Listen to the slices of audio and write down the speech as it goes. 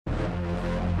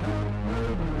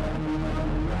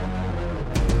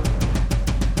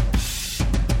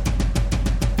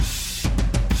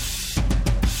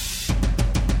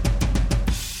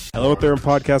Hello out there in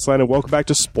podcast land, and welcome back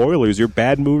to Spoilers, your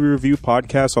bad movie review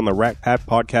podcast on the Rat Pat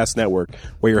Podcast Network,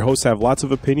 where your hosts have lots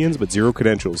of opinions but zero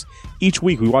credentials. Each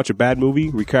week we watch a bad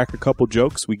movie, we crack a couple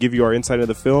jokes, we give you our insight of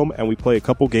the film, and we play a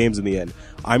couple games in the end.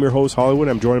 I'm your host, Hollywood.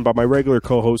 I'm joined by my regular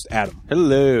co-host, Adam.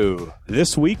 Hello.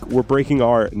 This week we're breaking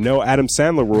our no Adam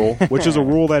Sandler rule, which is a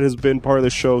rule that has been part of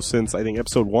the show since, I think,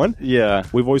 episode 1. Yeah.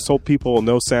 We've always told people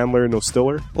no Sandler, no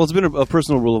Stiller. Well, it's been a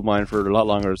personal rule of mine for a lot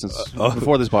longer since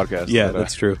before this podcast. Yeah,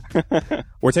 that's true.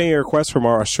 We're taking a request from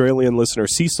our Australian listener,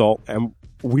 Sea Salt, and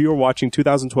we are watching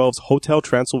 2012's Hotel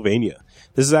Transylvania.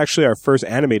 This is actually our first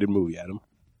animated movie, Adam.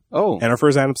 Oh. And our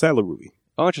first Adam Sandler movie.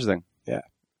 Oh, interesting. Yeah.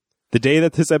 The day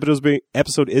that this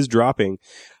episode is dropping,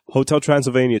 Hotel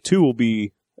Transylvania 2 will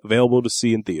be available to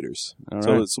see in theaters. All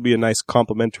so right. this will be a nice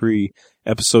complimentary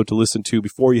episode to listen to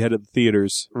before you head to the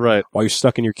theaters. Right. While you're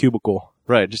stuck in your cubicle.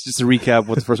 Right. Just to recap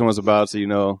what the first one was about so you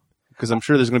know. Because I'm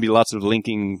sure there's going to be lots of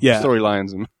linking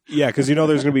storylines. And Yeah, because you know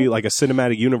there's going to be like a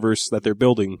cinematic universe that they're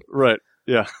building. Right.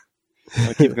 Yeah.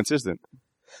 Keep it consistent.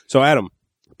 So, Adam,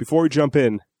 before we jump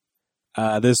in,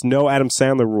 there's no Adam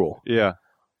Sandler rule. Yeah.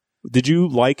 Did you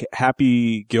like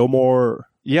Happy Gilmore?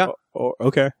 Yeah.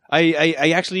 Okay.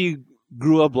 I actually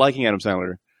grew up liking Adam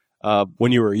Sandler.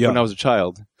 When you were young. When I was a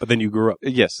child. But then you grew up.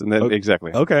 Yes, and then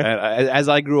exactly. Okay. And as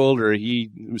I grew older,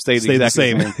 he stayed exactly the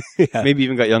same. Yeah. Maybe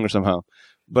even got younger somehow.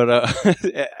 But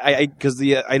I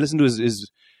listened to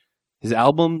his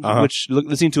album, which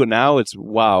listening to it now, it's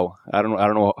wow. I don't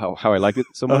know how I liked it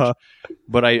so much,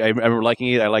 but I remember liking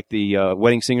it. I like the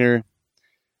Wedding Singer,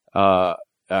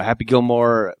 Happy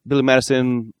Gilmore, Billy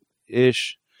Madison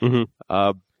ish,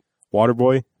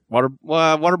 Waterboy.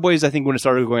 Waterboy is I think when it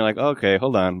started going like, okay,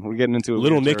 hold on, we're getting into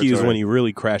Little Nicky is when he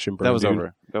really crashed and burned.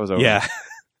 That was over. Yeah,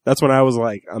 that's when I was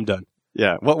like, I'm done.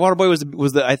 Yeah, Waterboy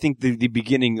was the I think the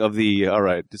beginning of the all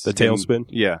right, the tailspin.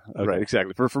 Yeah, okay. Right,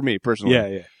 exactly. For me personally.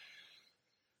 Yeah.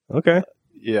 Okay.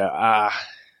 Yeah.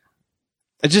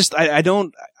 I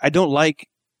don't like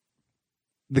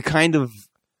the kind of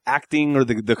acting or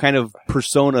the kind of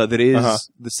persona that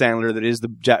is the Sandler, that is the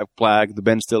Jack Black, the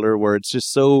Ben Stiller, where it's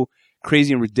just so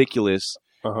crazy and ridiculous.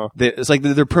 It's like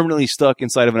they're permanently stuck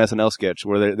inside of an SNL sketch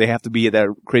where they have to be that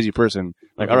crazy person.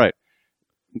 Like, all right.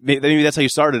 Maybe that's how you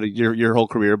started your whole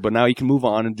career, but now you can move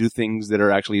on and do things that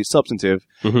are actually substantive.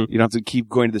 You don't have to keep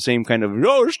going to the same kind of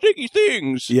sticky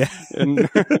things. Yeah, and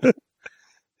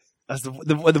that's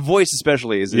the voice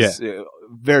especially is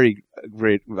very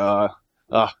great.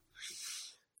 Have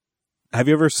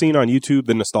you ever seen on YouTube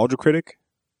The Nostalgia Critic?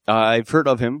 I've heard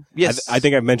of him. Yes, I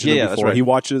think I've mentioned him before. That's right. He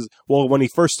watches. Well, when he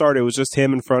first started, it was just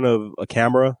him in front of a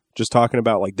camera, just talking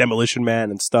about like Demolition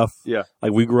Man and stuff. Yeah,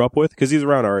 like we grew up with because he's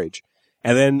around our age.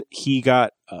 And then he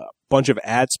got a bunch of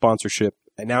ad sponsorship,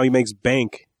 and now he makes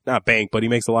not bank, but he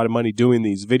makes a lot of money doing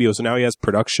these videos. So now he has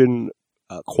production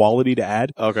quality to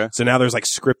add. Okay. So now there's like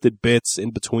scripted bits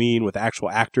in between with actual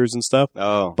actors and stuff.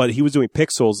 Oh. But he was doing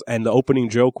Pixels, and the opening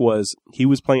joke was he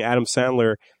was playing Adam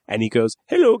Sandler, and he goes,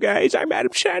 "Hello guys, I'm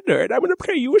Adam Sandler, and I'm going to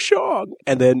play you a song."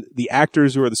 And then the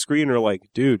actors who are the screen are like,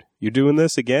 "Dude, you're doing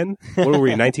this again? What were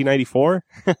we, 1994?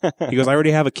 He goes, "I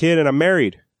already have a kid and I'm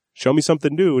married. Show me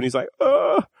something new." And he's like,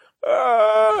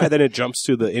 and then it jumps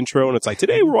to the intro, and it's like,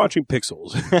 "Today we're watching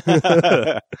Pixels."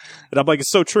 And I'm like,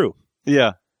 it's so true.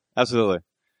 Yeah, absolutely.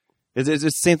 It's the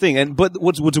same thing. But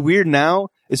what's weird now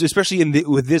is, especially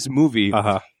with this movie,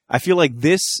 I feel like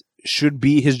this should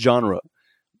be his genre.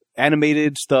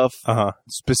 Animated stuff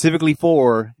specifically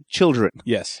for children.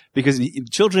 Yes. Because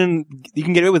children, you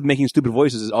can get away with making stupid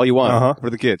voices all you want for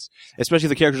the kids. Especially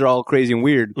if the characters are all crazy and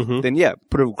weird, then yeah,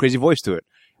 put a crazy voice to it.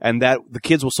 And that the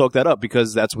kids will soak that up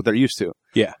because that's what they're used to.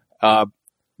 Yeah.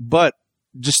 But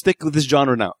just stick with this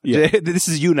genre now. Yeah. This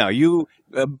is you now. You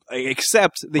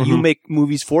accept that you make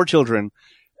movies for children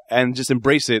and just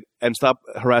embrace it and stop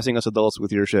harassing us adults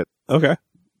with your shit. Okay.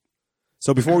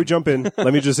 So before we jump in,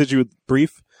 let me just hit you with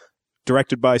brief.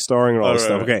 Directed by, starring, and all this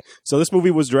stuff. Right. Okay. So this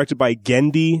movie was directed by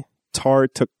Gendy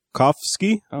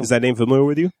Tartakovsky. Is that name familiar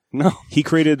with you? No. He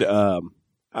created, I'm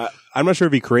not sure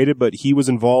if he created, but he was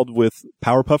involved with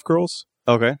Powerpuff Girls.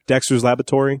 Okay. Dexter's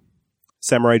Laboratory.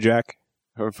 Samurai Jack.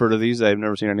 I've heard of these. I've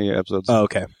never seen any episodes. Oh,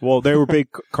 okay. Well, they were big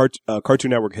Cartoon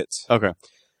Network hits. Okay.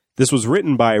 This was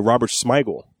written by Robert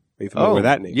Smigel. Are you familiar with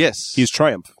that name? Yes. He's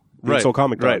Triumph. Right. Soul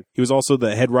Comic. Right. He was also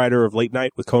the head writer of Late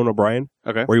Night with Conan O'Brien.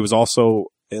 Okay. Where he was also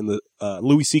in the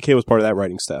Louis C.K. was part of that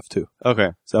writing staff too. Okay.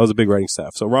 So that was a big writing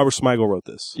staff. So Robert Smigel wrote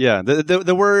this. Yeah.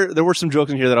 There were some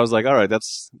jokes in here that I was like, all right,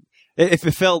 that's if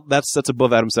it felt that's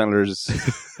above Adam Sandler's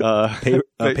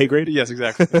pay grade. Yes,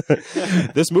 exactly.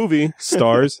 This movie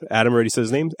stars, Adam already said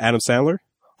his name, Adam Sandler.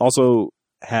 Also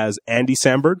has Andy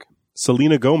Samberg,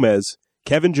 Selena Gomez,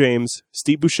 Kevin James,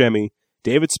 Steve Buscemi,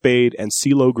 David Spade, and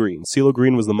CeeLo Green. CeeLo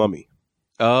Green was the Mummy.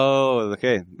 Oh,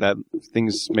 okay. That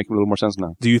things make a little more sense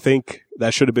now. Do you think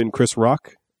that should have been Chris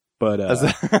Rock? But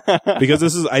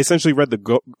because I essentially read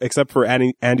except for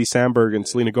Andy Samberg and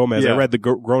Selena Gomez, I read the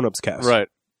grown-ups cast. Right.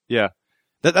 Yeah.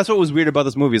 That's what was weird about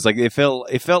this movie. It's like it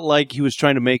felt like he was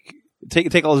trying to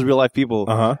take all his real life people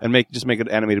and make an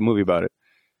animated movie about it.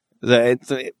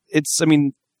 I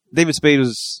mean, David Spade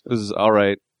was all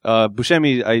right.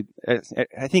 Buscemi,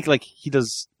 I think like he can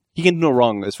do no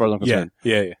wrong as far as I'm concerned.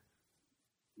 Yeah.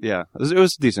 It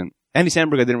was decent. Andy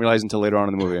Samberg, I didn't realize until later on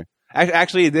in the movie.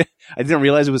 Actually, I didn't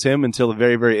realize it was him until the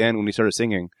very, very end when he started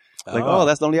singing. Like,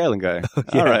 that's the Lonely Island guy.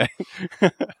 All right.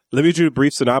 Let me do a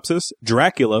brief synopsis.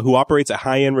 Dracula, who operates a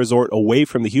high-end resort away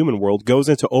from the human world, goes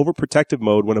into overprotective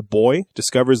mode when a boy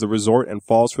discovers the resort and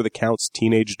falls for the Count's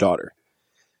teenage daughter.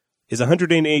 Is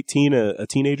 118 a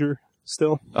teenager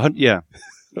still? Yeah.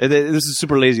 This is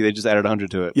super lazy. They just added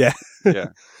 100 to it. Yeah. Yeah.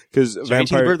 Because so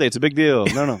 18th birthday, it's a big deal.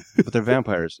 No. But they're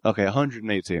vampires. Okay,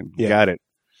 118. Yeah. Got it.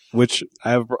 Which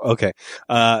I have. Okay.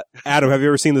 Adam, have you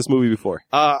ever seen this movie before?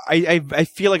 I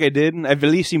feel like I did. I've at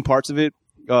least seen parts of it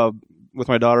with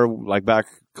my daughter, like back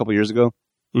a couple years ago.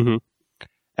 Mm-hmm.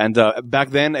 And back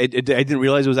then, I didn't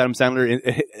realize it was Adam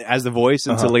Sandler as the voice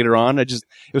until later on. It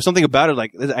was something about it.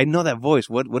 Like, I know that voice.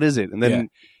 What is it? And then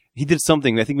he did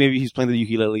something. I think maybe he's playing the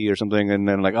ukulele or something. And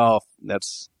then like,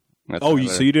 that's so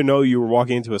you didn't know you were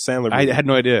walking into a Sandler movie? I had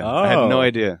no idea. I had no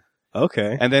idea.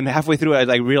 Okay. And then halfway through,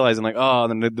 I realized, I'm like,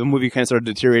 then the movie kind of started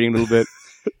deteriorating a little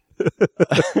bit.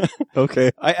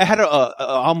 Okay. I had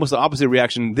almost the opposite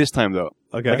reaction this time, though.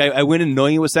 Okay. Like, I went in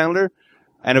knowing it was Sandler,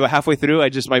 and about halfway through,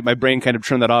 my brain kind of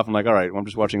turned that off. I'm like, all right, I'm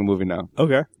just watching a movie now.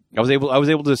 Okay. I was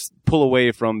able to pull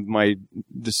away from my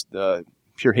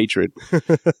pure hatred.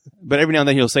 But every now and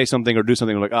then he'll say something or do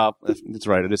something. I'm like, that's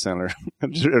right, it is Sandler.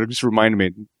 just remind me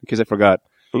in case I forgot.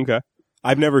 Okay.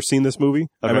 I've never seen this movie. Okay.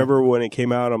 I remember when it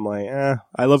came out, I'm like,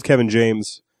 I love Kevin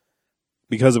James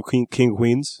because of King of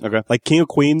Queens. Okay. Like, King of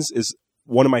Queens is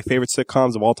one of my favorite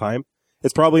sitcoms of all time.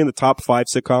 It's probably in the top 5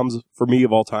 sitcoms for me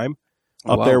of all time.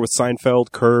 Up there with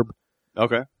Seinfeld, Curb.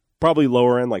 Okay. Probably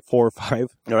lower end, like 4 or 5.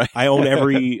 All right. I own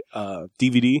every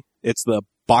DVD. It's the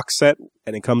box set,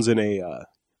 and it comes in a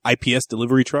IPS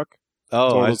delivery truck. Oh,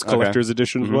 it's one of those collector's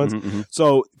editions ones. Mm-hmm.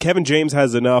 So Kevin James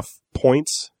has enough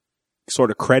points, sort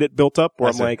of credit built up,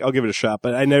 where I'm like, I'll give it a shot.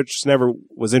 But I never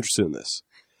was interested in this.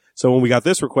 So when we got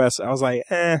this request, I was like,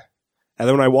 And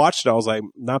then when I watched it, I was like,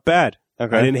 not bad.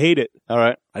 Okay. I didn't hate it. All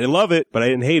right. I didn't love it, but I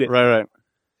didn't hate it. Right.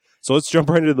 So let's jump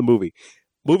right into the movie.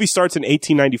 Movie starts in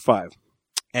 1895,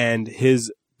 and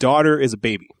his daughter is a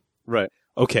baby. Right.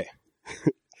 Okay.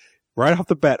 Right off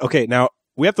the bat. Okay, now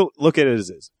we have to look at it as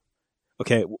is.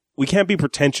 Okay, we can't be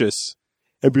pretentious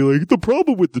and be like, the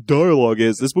problem with the dialogue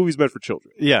is this movie's meant for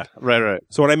children. Yeah, right.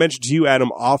 So what I mentioned to you,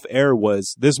 Adam, off air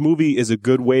was this movie is a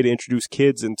good way to introduce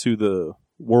kids into the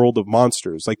world of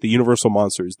monsters, like the universal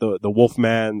monsters, the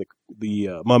Wolfman,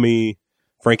 the Mummy,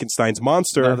 Frankenstein's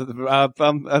monster.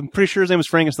 I'm pretty sure his name is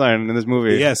Frankenstein in this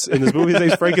movie. Yes, in this movie his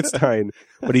name's Frankenstein,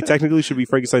 but he technically should be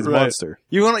Frankenstein's monster.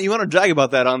 You want to drag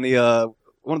about that on the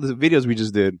one of the videos we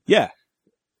just did? Yeah,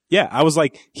 I was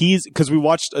like, because we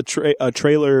watched a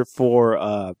trailer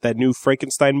for that new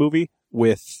Frankenstein movie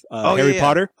with Harry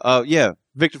Potter. Yeah,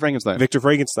 Victor Frankenstein.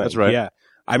 That's right. Yeah.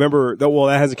 I remember,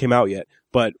 that hasn't come out yet,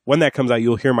 but when that comes out,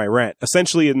 you'll hear my rant.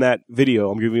 Essentially, in that video,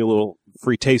 I'm giving you a little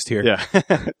free taste here. Yeah.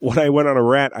 When I went on a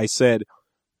rant, I said,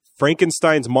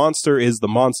 Frankenstein's monster is the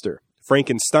monster.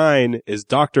 Frankenstein is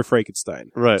Dr.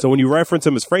 Frankenstein. Right. So when you reference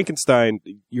him as Frankenstein,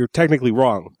 you're technically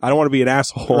wrong. I don't want to be an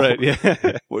asshole. Right, yeah.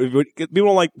 People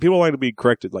don't like to be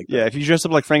corrected like that. Yeah, if you dress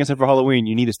up like Frankenstein for Halloween,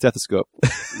 you need a stethoscope.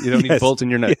 You don't need bolts in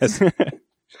your neck. Yes.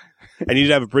 And you need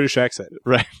to have a British accent.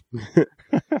 Right.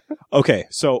 Okay,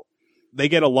 so they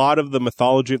get a lot of the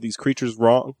mythology of these creatures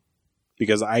wrong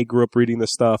because I grew up reading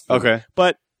this stuff. Okay.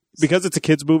 But because it's a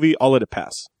kids movie, I'll let it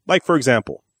pass. Like, for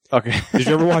example, okay. Did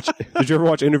you ever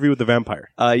watch Interview with the Vampire?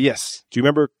 Yes. Do you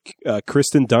remember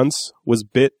Kristen Dunst was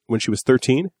bit when she was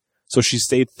 13? So she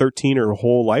stayed 13 her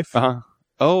whole life? Uh-huh.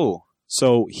 Oh.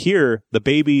 So here, the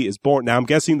baby is born. Now, I'm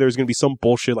guessing there's going to be some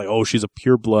bullshit like, oh, she's a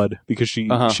pure blood because she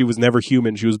was never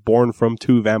human. She was born from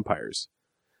 2 vampires,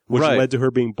 which led to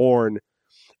her being born.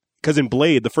 Because in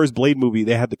Blade, the first Blade movie,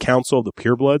 they had the Council of the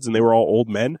Purebloods, and they were all old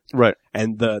men. Right.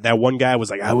 And that one guy was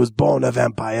like, I was born a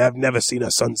vampire. I've never seen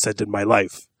a sunset in my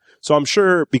life. So I'm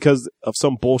sure because of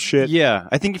some bullshit. Yeah.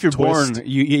 I think if you're born,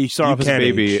 you start off as a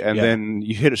baby, and then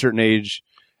you hit a certain age,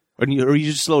 or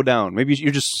you just slow down. Maybe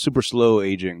you're just super slow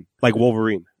aging. Like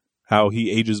Wolverine, how he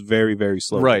ages very, very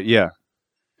slowly. Right, yeah.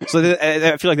 So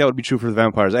I feel like that would be true for the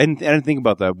vampires. I didn't think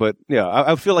about that, but yeah,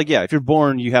 I feel like if you're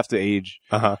born, you have to age.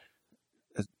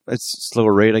 It's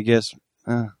slower rate, I guess.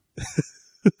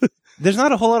 There's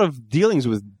not a whole lot of dealings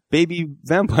with baby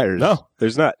vampires. No,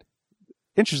 there's not.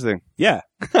 Interesting. Yeah,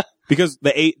 because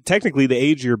technically the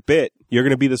age you're bit, you're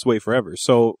going to be this way forever.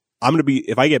 So I'm going to be,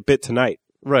 if I get bit tonight,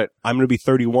 right, I'm going to be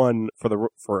 31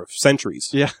 for centuries.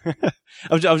 Yeah.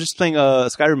 I was just playing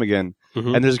Skyrim again,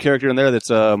 and there's a character in there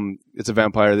that's it's a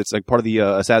vampire that's like part of the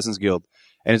Assassin's Guild,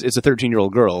 and it's a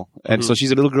 13-year-old girl, and so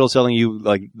she's a little girl selling you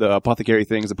like the apothecary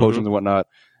things, the potions and whatnot.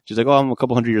 She's like, "Oh, I'm a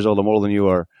couple hundred years old. I'm older than you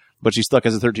are," but she's stuck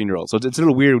as a 13-year-old. So it's a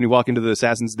little weird when you walk into the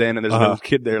assassin's den and there's a little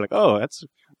kid there, like, "Oh, that's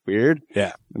weird."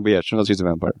 Yeah, but yeah, she knows she's a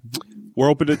vampire. We're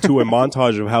open to a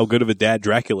montage of how good of a dad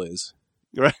Dracula is.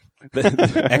 Right.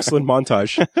 Excellent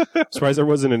montage. Surprised there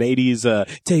wasn't an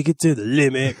 80s, take it to the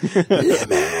limit.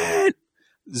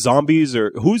 Zombies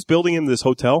who's building in this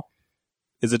hotel?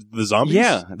 Is it the zombies?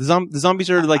 Yeah. The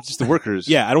zombies are like just the workers.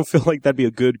 Yeah, I don't feel like that'd be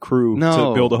a good crew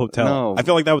to build a hotel. No. I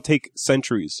feel like that would take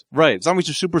centuries. Right. Zombies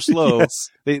are super slow.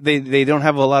 Yes. They don't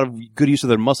have a lot of good use of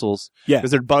their muscles. Yeah.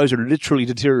 Because their bodies are literally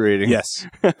deteriorating. Yes.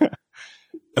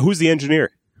 Who's the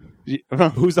engineer?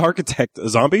 Who's the architect? A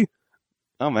zombie?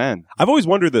 Oh, man. I've always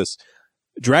wondered this.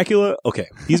 Dracula, okay,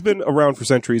 he's been around for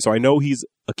centuries, so I know he's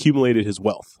accumulated his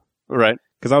wealth. Right.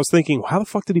 Because I was thinking, how the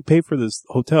fuck did he pay for this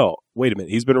hotel? Wait a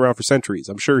minute, he's been around for centuries.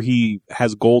 I'm sure he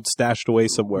has gold stashed away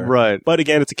somewhere. Right. But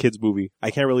again, it's a kid's movie. I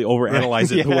can't really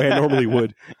overanalyze it the way I normally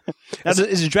would. Now,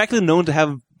 is Dracula known to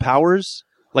have powers?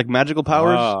 Like magical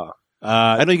powers?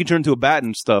 I know you can turn into a bat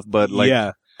and stuff, but like...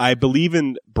 Yeah. I believe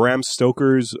in Bram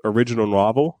Stoker's original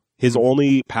novel. His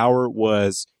only power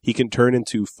was he can turn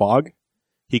into fog.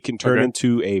 He can turn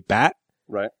into a bat.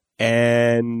 Right.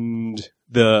 And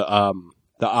the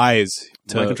eyes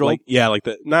to mind control? like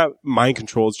not mind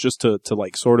control, it's just to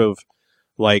like sort of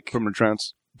like put him in a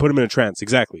trance. Put him in a trance,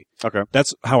 exactly. Okay.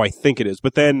 That's how I think it is.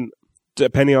 But then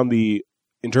depending on the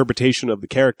interpretation of the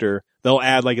character, they'll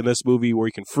add like in this movie where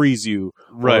he can freeze you,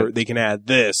 right? Or they can add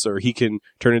this, or he can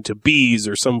turn into bees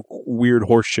or some weird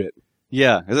horse shit.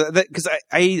 Yeah, because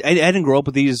I didn't grow up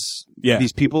with these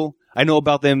people. I know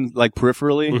about them like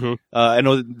peripherally. I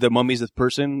know the mummy's this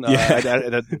person.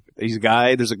 He's a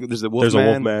guy. There's a wolfman. There's a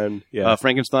wolfman. Yeah,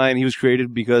 Frankenstein. He was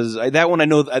created because that one I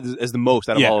know as the most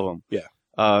out of all of them.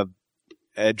 Yeah.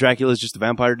 Dracula's just a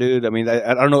vampire dude. I mean,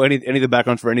 I don't know any of the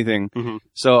backgrounds for anything.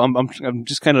 So I'm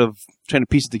just kind of trying to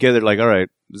piece it together. Like, all right,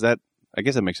 I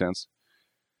guess that makes sense.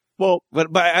 Well, but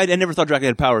I never thought Dracula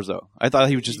had powers, though. I thought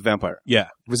he was just a vampire. Yeah.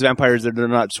 Because vampires, they're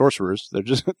not sorcerers. They're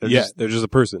just a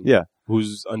person. Yeah.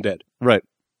 Who's undead. Right.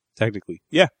 Technically.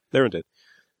 Yeah, they're undead.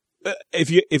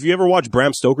 If you ever watch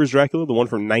Bram Stoker's Dracula, the one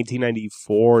from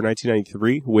 1994,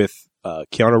 1993, with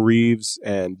Keanu Reeves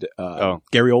and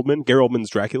Gary Oldman, Gary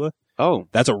Oldman's Dracula. Oh.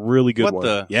 That's a really good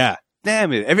one. Yeah.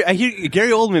 Damn it. I hear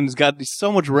Gary Oldman's got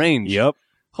so much range. Yep.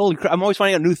 Holy crap. I'm always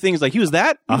finding out new things. Like, he was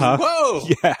that? Whoa.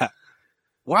 Yeah.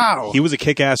 Wow. He was a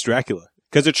kick-ass Dracula.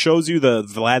 Because it shows you the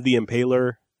Vlad the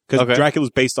Impaler. Because Dracula's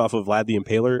based off of Vlad the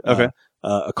Impaler.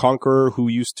 A conqueror who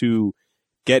used to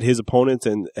get his opponents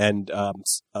and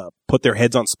put their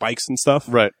heads on spikes and stuff.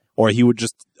 Right. Or he would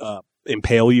just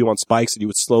impale you on spikes and you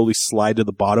would slowly slide to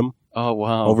the bottom. Oh,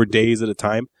 wow. Over days at a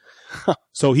time.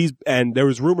 So and there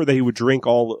was rumor that he would drink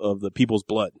all of the people's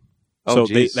blood. So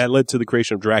that led to the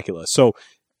creation of Dracula. So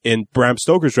in Bram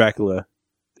Stoker's Dracula,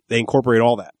 they incorporate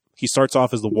all that. He starts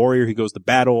off as the warrior. He goes to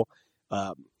battle.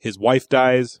 His wife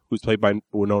dies, who's played by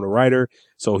Winona Ryder.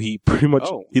 So he pretty much,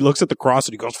 he looks at the cross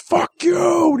and he goes, "Fuck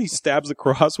you!" And he stabs the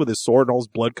cross with his sword and all his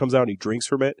blood comes out and he drinks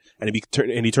from it. And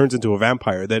he turns into a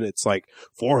vampire. Then it's like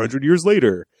 400 years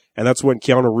later. And that's when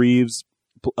Keanu Reeves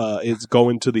is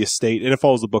going to the estate. And it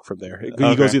follows the book from there. He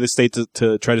goes to the estate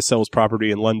to try to sell his property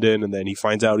in London. And then he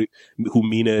finds out who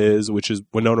Mina is, which is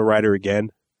Winona Ryder again,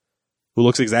 who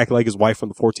looks exactly like his wife from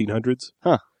the 1400s.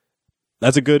 Huh.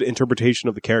 That's a good interpretation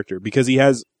of the character because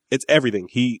it's everything.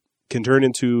 He can turn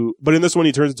into, but in this one,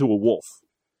 he turns into a wolf.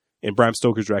 In Bram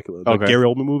Stoker's Dracula, the Gary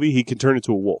Oldman movie, he can turn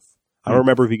into a wolf. I don't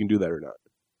remember if he can do that or not.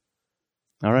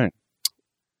 All right.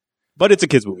 But it's a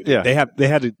kid's movie. Yeah. They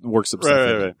had to work some stuff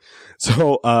in. Right.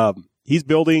 So, he's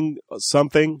building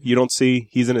something you don't see.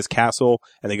 He's in his castle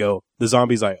and the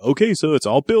zombie's like, okay, so it's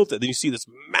all built. And then you see this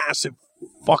massive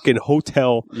fucking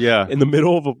hotel in the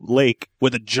middle of a lake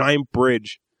with a giant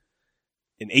bridge.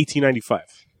 In 1895.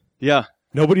 Yeah.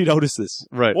 Nobody noticed this.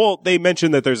 Right. Well, they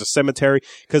mentioned that there's a cemetery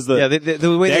because the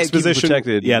way the exposition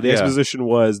protected. Yeah, the exposition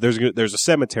was there's a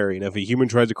cemetery, and if a human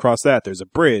tries to cross that, there's a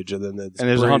bridge, and then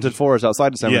there's a haunted forest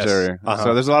outside the cemetery. Yes.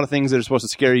 So there's a lot of things that are supposed to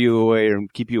scare you away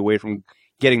and keep you away from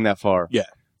getting that far. Yeah.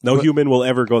 No human will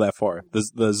ever go that far.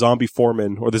 The zombie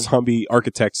foreman or the zombie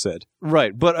architect said.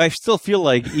 Right, but I still feel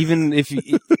like even if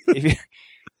you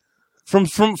from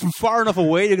far enough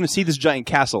away, you're going to see this giant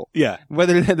castle. Yeah.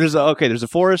 Whether there's a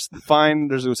forest, fine.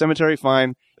 There's a cemetery,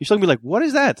 fine. You're still going to be like, what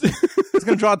is that? It's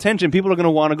going to draw attention. People are going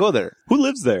to want to go there. Who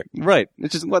lives there? Right.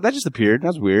 It's just that just appeared.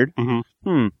 That's weird.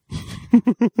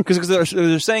 Because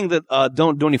they're saying that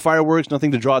don't do any fireworks,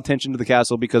 nothing to draw attention to the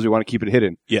castle because we want to keep it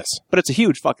hidden. Yes. But it's a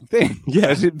huge fucking thing.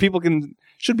 Yeah. People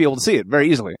should be able to see it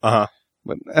very easily. Uh-huh.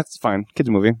 But that's fine. Kids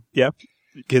movie. Yeah.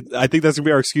 I think that's going to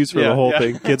be our excuse for the whole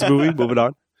thing. Kids movie. Moving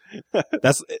on.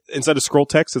 That's instead of scroll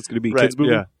text, it's going to be kids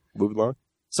movie. Yeah. Moving along.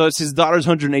 So it's his daughter's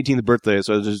 118th birthday,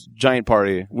 so there's this giant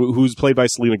party. Who's played by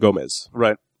Selena Gomez.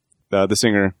 Right. The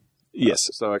singer. Yes.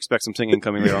 So I expect some singing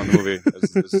coming later on in the movie.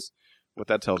 Is what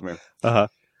that tells me.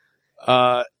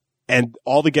 And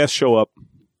all the guests show up.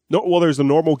 No, well, there's the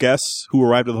normal guests who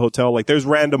arrived at the hotel. Like, there's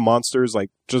random monsters, like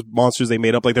just monsters they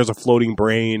made up. Like, there's a floating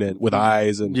brain and with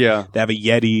eyes, and they have a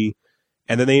Yeti.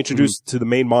 And then they introduce to the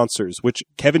main monsters, which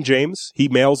Kevin James, he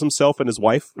mails himself and his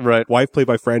wife. Right. Wife played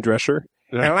by Fran Drescher.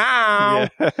 Hello.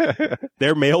 Yeah.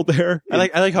 They're mailed there. I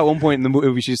like how at one point in the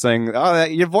movie she's saying, "Oh,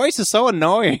 your voice is so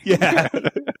annoying." Yeah.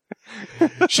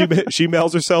 she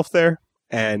mails herself there,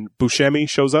 and Buscemi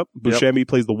shows up. Buscemi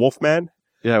plays the Wolfman.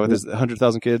 Yeah, with his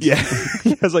 100,000 kids. Yeah.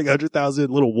 He has like 100,000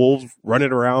 little wolves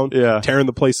running around, tearing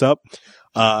the place up.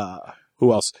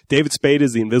 Who else? David Spade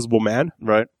is the Invisible Man.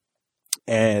 Right.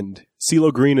 And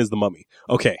CeeLo Green is the Mummy.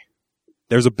 Okay.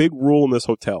 There's a big rule in this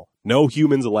hotel. No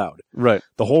humans allowed. Right.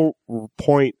 The whole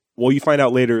point, well, you find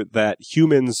out later that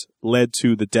humans led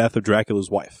to the death of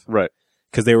Dracula's wife. Right.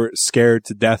 Because they were scared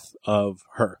to death of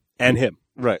her and him.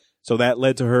 Right. So that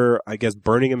led to her, I guess,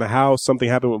 burning in the house. Something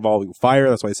happened involving fire.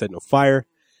 That's why I said no fire.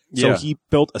 So he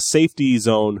built a safety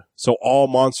zone so all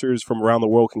monsters from around the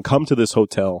world can come to this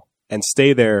hotel and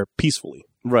stay there peacefully.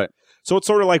 Right. So it's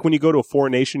sort of like when you go to a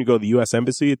foreign nation, you go to the U.S.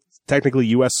 Embassy. It's technically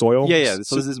U.S. soil. Yeah.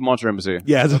 So this is Monster Embassy.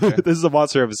 Yeah, this is a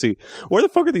monster embassy. Where the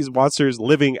fuck are these monsters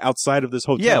living outside of this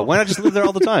hotel? Yeah, why not just live there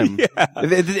all the time?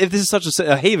 If this is such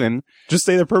a haven, just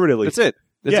stay there permanently. That's it.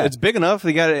 It's big enough.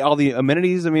 They got all the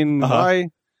amenities. I mean, why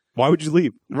would you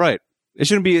leave? Right. It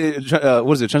shouldn't be,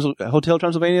 what is it, Hotel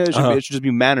Transylvania? It should just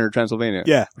be Manor Transylvania.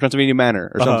 Yeah. Transylvania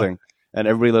Manor or something. And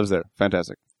everybody lives there.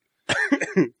 Fantastic.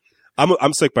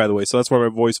 I'm sick, by the way, so that's why my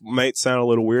voice might sound a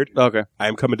little weird. Okay. I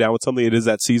am coming down with something. It is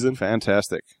that season.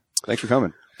 Fantastic. Thanks for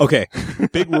coming. Okay.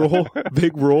 Big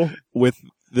rule with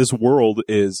this world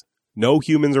is no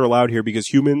humans are allowed here because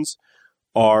humans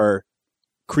are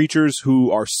creatures who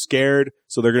are scared,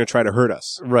 so they're going to try to hurt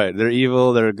us. Right. They're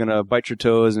evil. They're going to bite your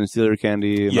toes and steal your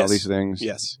candy and all these things.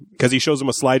 Yes. Because he shows them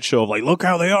a slideshow of like, look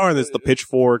how they are. And there's the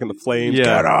pitchfork and the flames.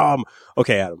 Yeah. Get 'em.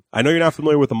 Okay, Adam. I know you're not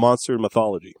familiar with the monster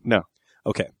mythology. No.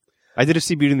 Okay. I did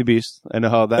see Beauty and the Beast. I know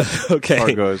how that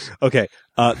part goes. Okay.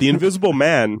 The Invisible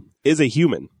Man is a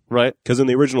human. Right. Because in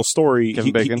the original story,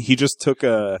 he just took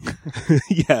a,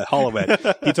 Hollow Man.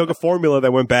 He took a formula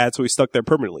that went bad, so he stuck there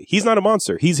permanently. He's not a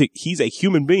monster. He's a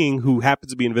human being who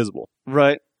happens to be invisible.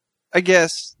 Right. I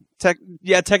guess.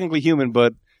 Technically human,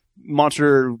 but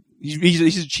monster.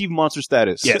 He's achieved monster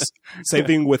status. Yes. Same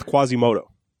thing with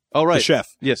Quasimodo. Oh, right. The chef.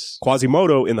 Yes.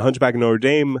 Quasimodo in the Hunchback of Notre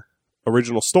Dame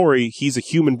original story, he's a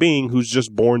human being who's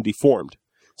just born deformed.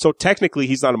 So technically,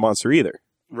 he's not a monster either.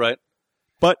 Right.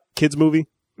 But kids movie.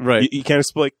 Right. You can't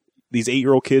expect these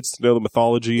 8-year-old kids to know the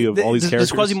mythology of all these characters.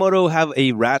 Does Quasimodo have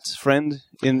a rat friend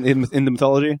in the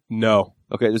mythology? No.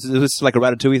 Okay. Is this like a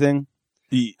Ratatouille thing?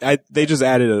 They just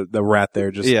added the rat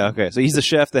there. Okay. So he's a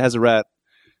chef that has a rat.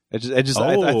 I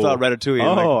thought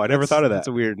Ratatouille. I never thought of that. That's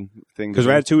a weird thing. Because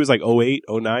Ratatouille is like 08,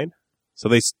 09. So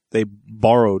they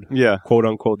borrowed, quote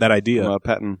unquote, that idea. From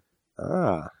Patton.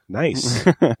 Ah, nice.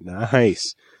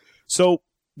 Nice. So,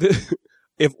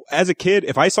 if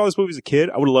I saw this movie as a kid,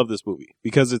 I would have loved this movie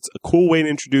because it's a cool way to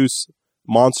introduce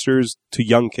monsters to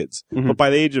young kids. Mm-hmm. But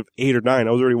by the age of 8 or 9, I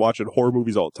was already watching horror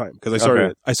movies all the time because I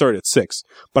started at 6.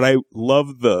 But I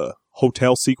love the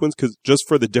hotel sequence because just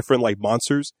for the different like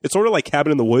monsters, it's sort of like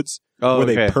Cabin in the Woods where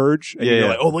they purge and you're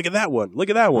like, oh, look at that one.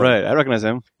 Look at that one. Right. I recognize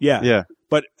him. Yeah. Yeah.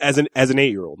 But as an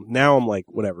 8-year-old, now I'm like,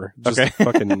 whatever.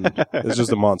 It's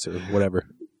just a monster. Whatever.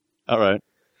 All right.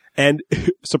 And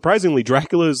surprisingly,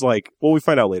 Dracula is like, well, we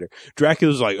find out later.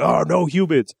 Dracula's like, oh, no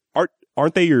humans.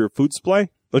 Aren't they your food supply?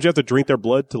 Don't you have to drink their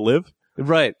blood to live?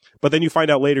 Right. But then you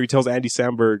find out later, he tells Andy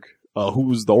Samberg,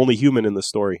 who's the only human in the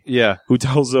story. Yeah. Who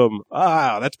tells him,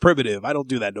 that's primitive. I don't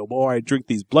do that no more. I drink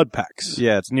these blood packs.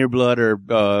 Yeah, it's near blood or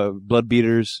blood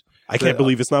beaters. I can't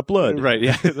believe it's not blood. Right,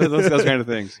 yeah. those kind of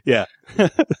things. Yeah.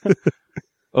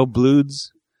 Oh,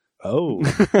 bloods. Oh,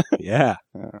 yeah.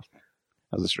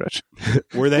 was a stretch.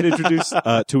 We're then introduced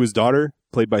to his daughter,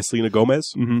 played by Selena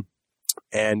Gomez. Mm-hmm.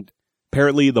 And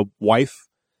apparently the wife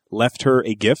left her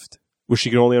a gift, which she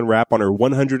can only unwrap on her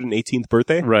 118th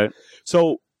birthday. Right.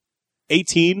 So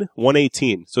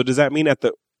 118. So does that mean at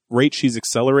the rate she's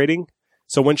accelerating?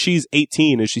 So when she's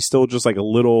 18, is she still just like a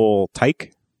little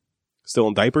tyke? Still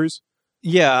in diapers?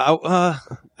 Yeah,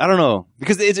 I don't know.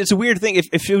 Because it's a weird thing.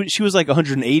 If she was like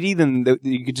 180, then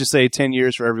you could just say 10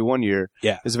 years for every 1 year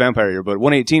is a vampire year. But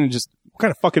 118 is just... What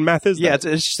kind of fucking math is that?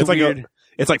 Yeah, it's just weird...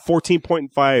 It's like 14.5.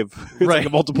 It's like a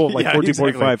multiple of like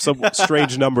 14.5, exactly. Some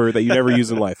strange number that you never use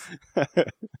in life.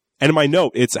 And in my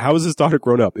note, it's how has his daughter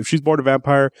grown up? If she's born a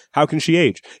vampire, how can she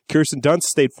age? Kirsten Dunst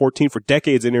stayed 14 for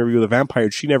decades in an interview with a vampire.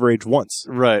 She never aged once.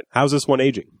 Right. How's this one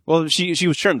aging? Well, she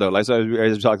was turned though, like as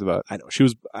we talked about. I know she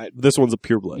was. This one's a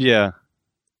pureblood. Yeah.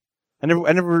 I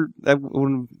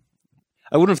wouldn't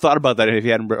have thought about that if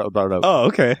you hadn't brought it up. Oh,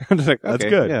 okay. Like, that's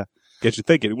good. Yeah. Get you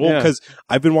thinking. Well, because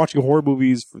I've been watching horror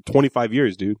movies for 25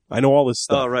 years, dude. I know all this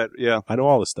stuff. Oh, right. Yeah. I know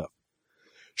all this stuff.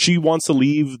 She wants to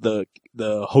leave the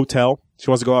hotel. She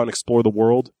wants to go out and explore the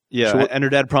world. Yeah. And her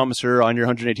dad promised her on your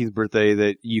 118th birthday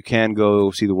that you can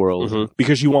go see the world. Mm-hmm.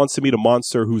 Because she wants to meet a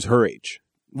monster who's her age.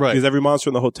 Right. Because every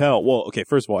monster in the hotel, well, okay,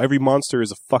 first of all, every monster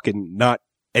is a fucking not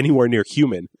anywhere near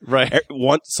human. Right.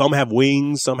 Some have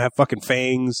wings, some have fucking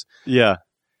fangs. Yeah.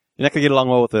 You're not going to get along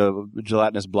well with a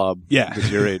gelatinous blob. Yeah.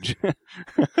 Because your age.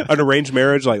 An arranged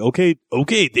marriage, like, okay,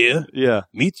 dear. Yeah.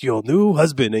 Meet your new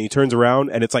husband. And he turns around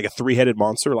and it's like a 3-headed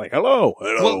monster, like, hello.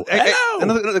 Well,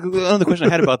 another question I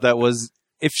had about that was,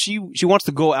 if she wants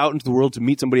to go out into the world to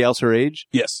meet somebody else her age.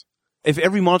 Yes. If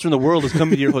every monster in the world is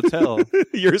coming to your hotel.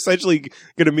 You're essentially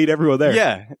going to meet everyone there.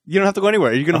 Yeah. You don't have to go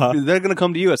anywhere. They're going to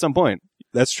come to you at some point.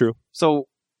 That's true. So.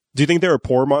 Do you think there are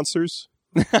poor monsters?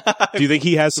 Do you think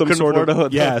he has some sort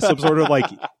of like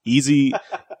easy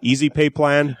pay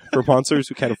plan for monsters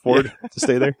who can't afford to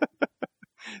stay there?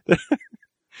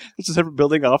 It's a separate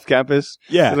building off campus.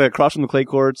 Yeah. Like across from the clay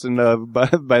courts and by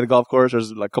the golf course,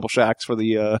 there's like a couple shacks for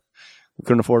the who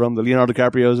couldn't afford them. The Leonardo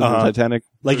DiCaprio's and the Titanic.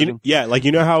 Like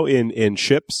you know how in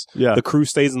ships, the crew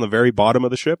stays in the very bottom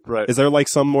of the ship. Right. Is there like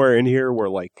somewhere in here where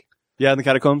like in the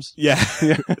catacombs? Yeah.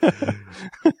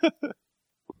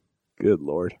 Good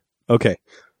Lord. Okay.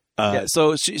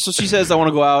 So she says, I want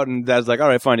to go out, and Dad's like, all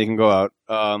right, fine, you can go out.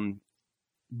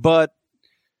 But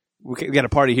we got a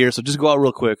party here, so just go out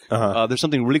real quick. There's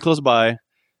something really close by.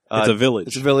 It's a village.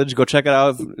 It's a village. Go check it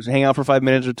out. Hang out for 5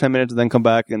 minutes or 10 minutes, and then come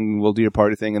back, and we'll do your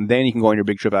party thing, and then you can go on your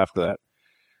big trip after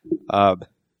that.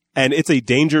 And it's a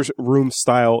danger room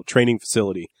style training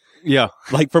facility. Yeah.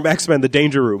 Like from X-Men, the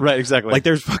danger room. Right, exactly. Like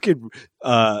there's fucking,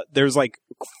 there's like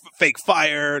fake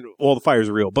fire. Well, the fire's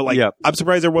real, but like, I'm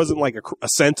surprised there wasn't like a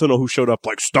sentinel who showed up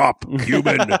like, stop,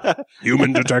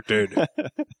 human detected.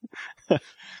 I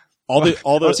want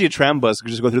to see a tram bus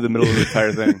just go through the middle of the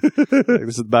entire thing. Like, this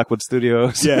is the Backwood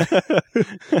Studios. Yeah.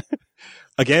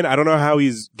 Again, I don't know how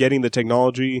he's getting the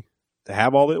technology to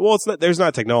have all that. Well, there's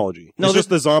not technology. No, it's just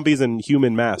the zombies and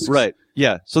human masks. Right.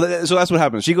 Yeah. So that's what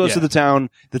happens. She goes to the town.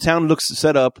 The town looks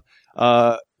set up,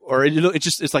 or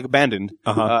it's like abandoned.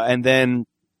 And then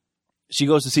she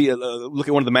goes to see, look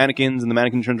at one of the mannequins, and the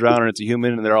mannequin turns around and it's a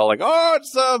human, and they're all like, "Oh,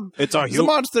 it's a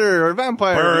monster or a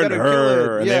vampire. Burn her!"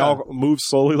 Kill it. And they all move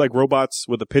slowly like robots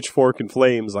with a pitchfork and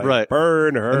flames, like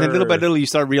burn her. And then little by little, you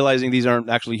start realizing these aren't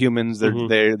actually humans.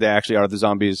 They actually are the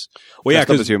zombies. Well, yeah,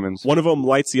 because humans. One of them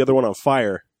lights the other one on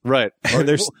fire. Right. Or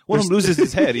one of them loses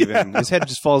his head. Even his head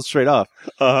just falls straight off.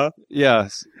 Yeah.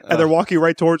 And they're walking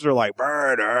right towards her, like,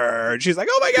 burn her. And she's like,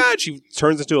 oh my God. She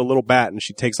turns into a little bat and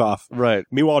she takes off. Right.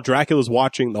 Meanwhile, Dracula's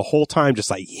watching the whole time,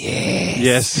 just like,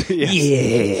 yes.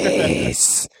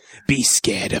 Be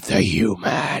scared of the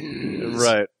humans.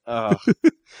 Right.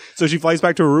 So she flies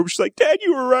back to her room. She's like, Dad,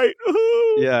 you were right.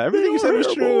 Yeah, everything you said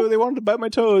was true. They wanted to bite my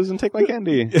toes and take my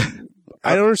candy.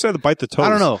 I don't understand the bite the toes.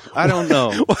 I don't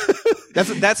know. That's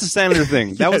a Sandler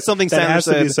thing. That was something Sandler said. That has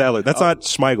to be Sandler. That's not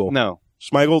Schmeigel. No.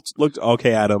 Schmeigel looked,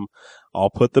 okay, Adam,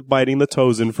 I'll put the biting the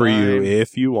toes in for you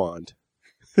if you want.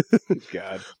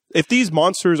 God. If these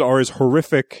monsters are as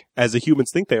horrific as the humans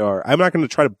think they are, I'm not going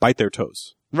to try to bite their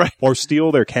toes. Right. Or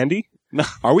steal their candy. No.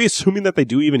 Are we assuming that they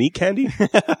do even eat candy?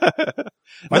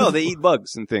 No, they eat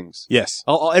bugs and things. Yes.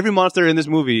 Every monster in this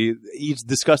movie eats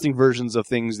disgusting versions of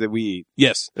things that we eat.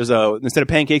 Yes. There's instead of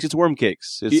pancakes, it's worm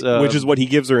cakes. Which is what he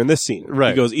gives her in this scene. Right.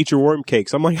 He goes, eat your worm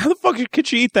cakes. I'm like, how the fuck could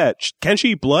she eat that? Can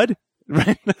she eat blood?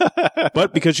 Right.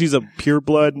 But because she's a pure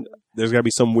blood, there's got to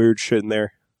be some weird shit in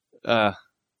there. The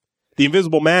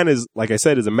Invisible Man is, like I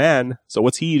said, is a man. So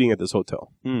what's he eating at this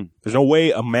hotel? There's no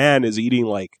way a man is eating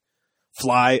like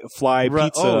fly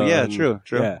pizza. Oh, yeah, true.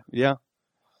 Yeah.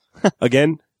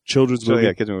 Again, children's movie.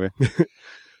 Yeah, kids movie.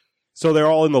 So they're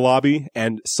all in the lobby,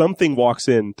 and something walks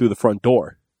in through the front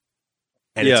door,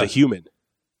 and it's a human.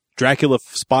 Dracula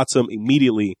spots him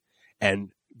immediately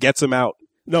and gets him out.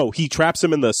 No, he traps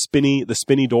him in the spinny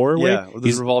doorway. Yeah,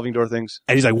 these revolving door things.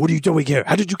 And he's like, "What are you doing here?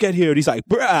 How did you get here?" And he's like,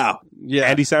 "Brah." Yeah,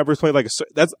 Andy Samberg's playing like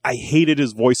I hated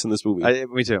his voice in this movie.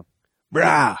 Me too.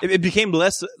 Brah. It became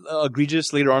less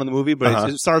egregious later on in the movie, but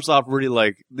it starts off really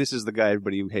like, this is the guy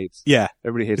everybody hates. Yeah.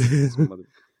 Everybody hates this mother.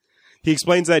 He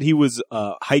explains that he was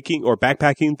hiking or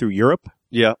backpacking through Europe.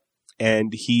 Yeah.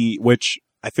 And which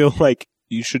I feel like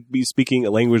you should be speaking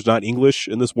a language not English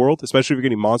in this world, especially if you're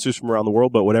getting monsters from around the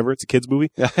world, but whatever, it's a kid's movie.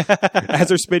 As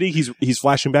they're spitting, he's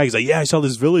flashing back. He's like, "Yeah, I saw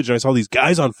this village and I saw these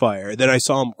guys on fire. And then I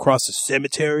saw him cross the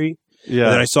cemetery. Yeah.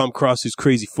 And then I saw him cross this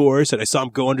crazy forest and I saw him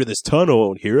go under this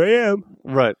tunnel and here I am."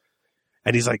 Right.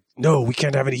 And he's like, "No, we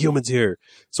can't have any humans here."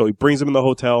 So he brings him in the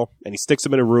hotel and he sticks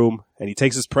him in a room and he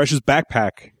takes his precious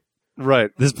backpack.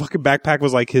 Right. This fucking backpack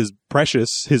was like his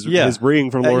precious, his ring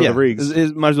from Lord of the Rings.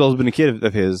 It might as well have been a kid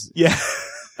of his. Yeah.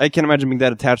 I can't imagine being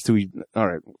that attached to. All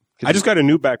right. I just got a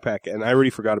new backpack and I already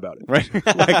forgot about it. Right.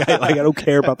 I don't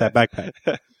care about that backpack.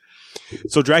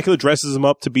 So Dracula dresses him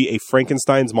up to be a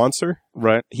Frankenstein's monster.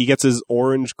 Right. He gets his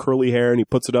orange curly hair and he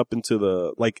puts it up into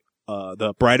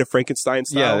the Bride of Frankenstein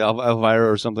style. Yeah, Elvira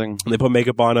or something. And they put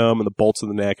makeup on him and the bolts in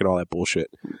the neck and all that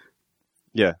bullshit.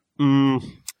 Yeah.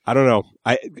 I don't know.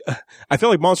 I feel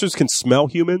like monsters can smell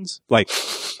humans. Like,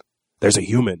 there's a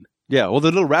human. Yeah, well,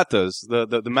 the little rat does.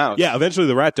 The mouse. Yeah, eventually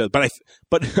the rat does. But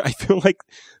I feel like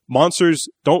monsters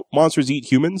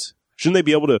eat humans? Shouldn't they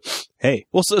be able to? Hey.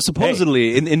 Well, so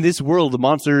supposedly in this world, the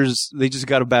monsters, they just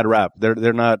got a bad rap.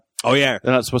 They're not. Oh yeah,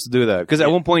 they're not supposed to do that. Because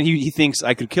at one point he thinks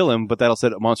I could kill him, but that'll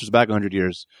set monsters back 100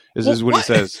 years. Is what he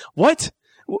says. What?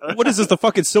 What is this? The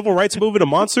fucking civil rights movement of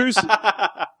monsters?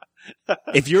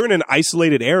 If you're in an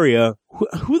isolated area,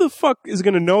 who the fuck is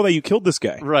going to know that you killed this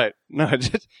guy? Right. No,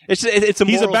 it's a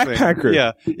he's a moral backpacker. Thing.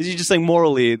 Yeah. He's just saying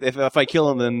morally, if I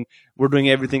kill him, then we're doing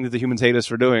everything that the humans hate us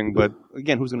for doing. But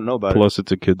again, who's going to know about it? Plus,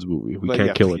 it's a kids' movie. We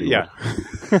can't kill anyone.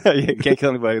 Yeah. You can't kill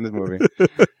anybody in this movie.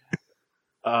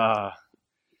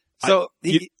 So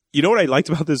you know what I liked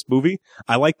about this movie?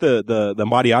 I like the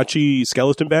mariachi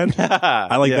skeleton band.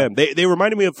 I like them. They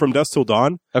reminded me of From Dusk Till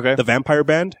Dawn. Okay. The vampire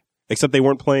band. Except they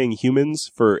weren't playing humans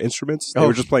for instruments. They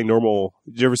were just playing normal.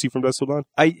 Did you ever see From Dusk Till Dawn?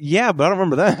 Yeah, but I don't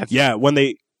remember that. Yeah, when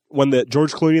the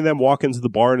George Clooney and them walk into the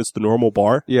bar and it's the normal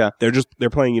bar. Yeah. They're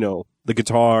playing, the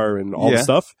guitar and all the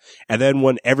stuff. And then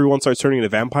when everyone starts turning into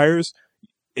vampires,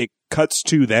 it cuts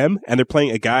to them and they're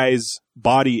playing a guy's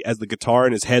body as the guitar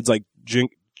and his head's like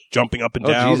jumping up and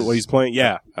down Jesus. when he's playing.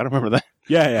 Yeah. I don't remember that.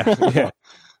 Yeah.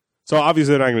 So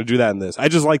obviously they're not going to do that in this. I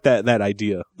just like that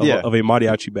idea of a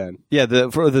mariachi band. Yeah,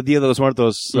 for the Dia de los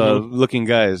Muertos looking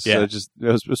guys. Yeah, it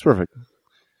was perfect.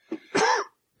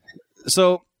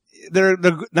 So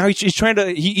now he's trying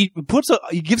to he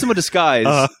gives him a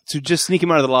disguise to just sneak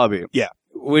him out of the lobby. Yeah,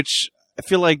 which I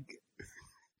feel like.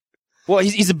 Well,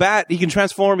 he's a bat. He can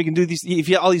transform. He can do these. If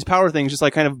he had all these power things, just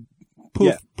like kind of.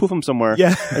 Poof him somewhere,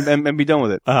 and be done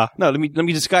with it. No, let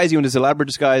me disguise you in this elaborate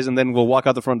disguise, and then we'll walk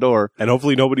out the front door, and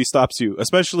hopefully nobody stops you,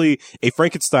 especially a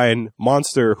Frankenstein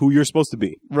monster who you're supposed to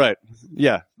be. Right?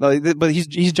 Yeah, but he's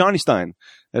Johnny Stein.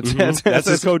 That's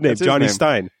his code name, Johnny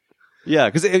Stein. Yeah,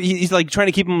 because he's like trying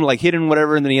to keep him like hidden,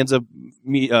 whatever, and then he ends up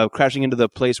crashing into the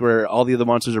place where all the other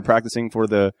monsters are practicing for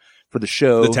the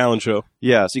show, the talent show.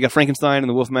 Yeah, so you got Frankenstein and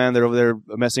the Wolfman. They're over there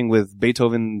messing with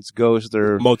Beethoven's ghost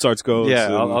or Mozart's ghost.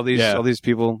 Yeah, all these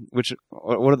people. Which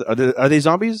what are they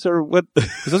zombies or what?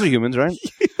 Because those are humans, right?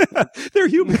 They're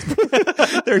humans.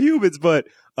 They're humans, but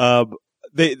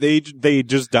they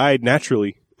just died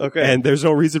naturally. Okay, and there's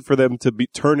no reason for them to be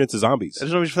turned into zombies.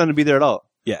 There's no reason for them to be there at all.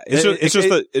 Yeah,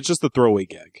 it's just a throwaway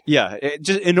gag. Yeah,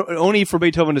 only for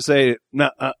Beethoven to say Yeah,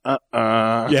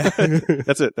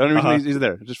 that's it. The only reason he's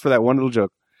there, just for that one little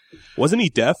joke. Wasn't he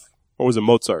deaf, or was it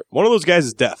Mozart? One of those guys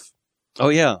is deaf. Oh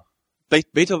yeah,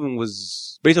 Beethoven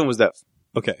was deaf.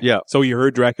 Okay, yeah. So you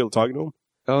heard Dracula talking to him?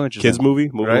 Oh, interesting. Kids movie,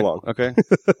 moving along. Okay.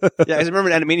 Yeah, I remember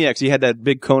in Animaniacs, he had that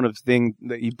big cone of thing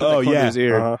that he put in his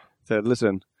ear. Said,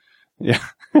 "Listen, yeah,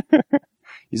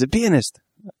 he's a pianist."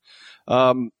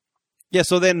 Yeah,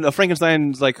 so then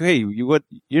Frankenstein's like, "Hey, you're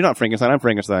not Frankenstein. I'm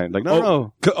Frankenstein." Like,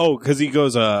 no. Oh, because he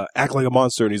goes, act like a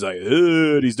monster, and he's like,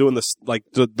 and he's doing this like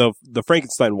the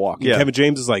Frankenstein walk. And Kevin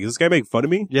James is like, "Is this guy making fun of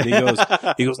me?" Yeah.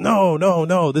 And he goes,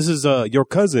 "No, this is your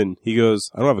cousin." He goes,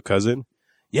 "I don't have a cousin."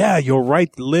 Yeah, your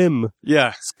right limb.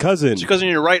 Yeah, it's cousin. It's your cousin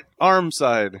on your right arm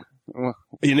side.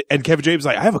 And Kevin James is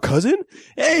like, "I have a cousin.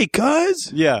 Hey,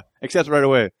 cuz." Yeah, accepts right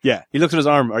away. Yeah, he looks at his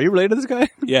arm. Are you related to this guy?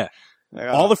 Yeah.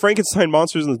 All the Frankenstein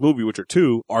monsters in this movie, which are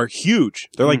 2, are huge.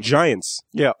 They're like giants.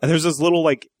 Yeah. And there's this little,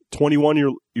 like,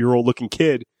 21-year-old looking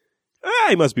kid.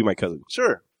 He must be my cousin.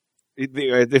 Sure.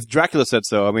 If Dracula said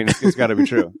so, I mean, it's got to be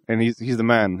true. And he's the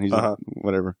man. He's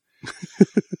whatever.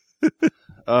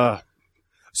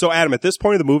 So, Adam, at this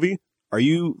point of the movie, are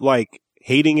you, like,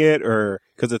 hating it or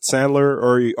because it's Sandler,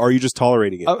 or are you just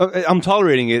tolerating it? I'm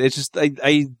tolerating it. It's just,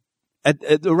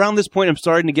 at around this point, I'm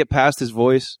starting to get past his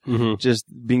voice, just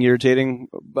being irritating.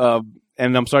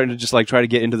 And I'm starting to just like try to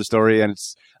get into the story, and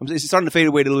it's starting to fade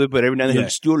away a little bit, but every now and then he'll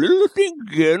just do a little thing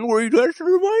again where he tries to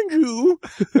remind you.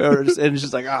 And it's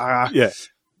just like, Yeah.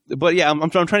 But yeah, I'm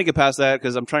trying to get past that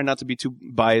because I'm trying not to be too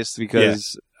biased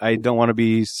because I don't want to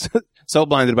be so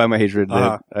blinded by my hatred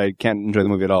that I can't enjoy the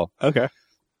movie at all. Okay.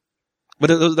 But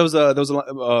there was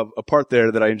a part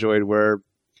there that I enjoyed where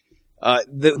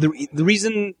the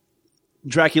reason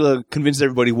Dracula convinced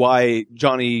everybody why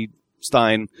Johnny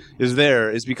Stein is there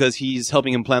is because he's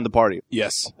helping him plan the party.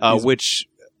 Yes. Which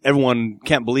everyone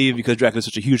can't believe because Dracula's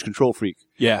such a huge control freak.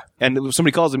 Yeah. And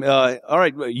somebody calls him, all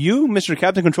right, you, Mr.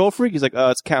 Captain Control Freak? He's like,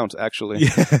 it's Count, actually. Yeah.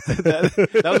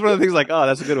 that was one of the things like,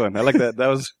 that's a good one. I like that. That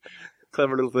was a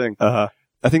clever little thing. I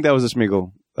think that was a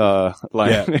Smeagol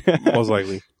line. Yeah, most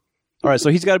likely. All right,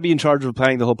 so he's got to be in charge of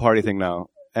planning the whole party thing now.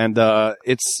 And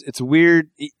it's weird.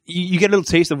 You get a little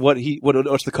taste of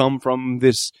what's to come from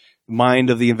this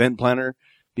mind of the event planner,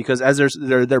 because as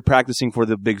they're practicing for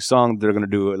the big song they're going to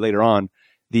do later on,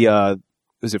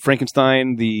 is it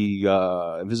Frankenstein, the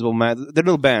Invisible Man, their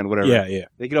little band, whatever. Yeah.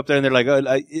 They get up there and they're like,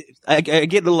 I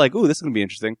get a little like, ooh, this is going to be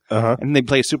interesting. And they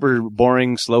play a super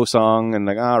boring, slow song, and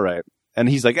like, all right. And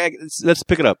he's like, hey, let's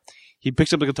pick it up. He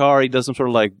picks up the guitar. He does some sort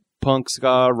of like punk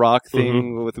ska rock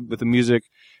thing with the music,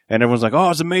 and everyone's like, "Oh,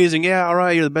 it's amazing! Yeah, all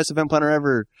right, you're the best event planner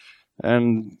ever."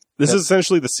 And this is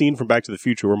essentially the scene from Back to the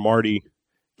Future where Marty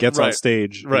gets on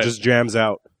stage and just jams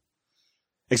out.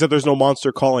 Except there's no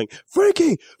monster calling,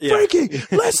 Frankie,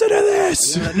 listen to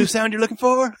this. That new sound you're looking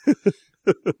for?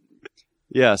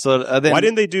 Yeah. So then, why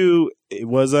didn't they do? It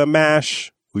was a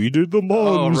mash. We did the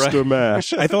monster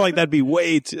mash. I felt like that'd be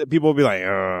way too, people would be like,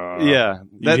 yeah.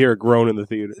 You'd hear a groan in the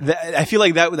theater. I feel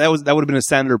like that would have been a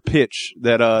Sandler pitch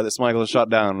that Smeagol shot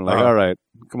down. Like, all right,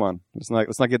 come on, let's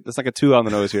not get too on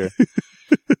the nose here.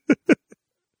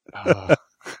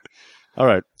 All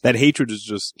right, that hatred is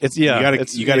just you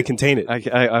gotta contain it.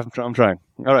 I'm trying.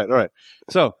 All right.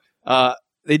 So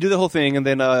they do the whole thing, and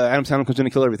then Adam Sandler comes in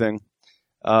to kill everything.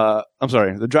 I'm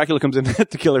sorry, the Dracula comes in to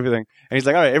kill everything, and he's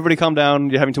like, all right, everybody calm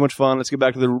down, you're having too much fun, let's get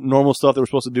back to the normal stuff that we're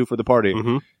supposed to do for the party.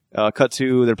 Cut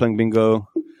to, they're playing bingo.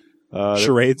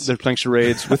 Charades. They're playing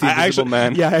charades with the Invisible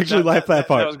Man. Yeah, I actually liked that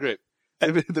part. That was great.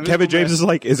 Kevin James is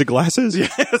like, is it glasses?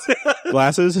 Yes.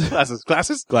 Glasses? Glasses?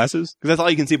 Glasses? Because that's all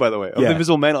you can see, by the way. Of the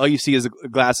Invisible Man, all you see is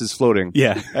glasses floating.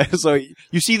 Yeah. So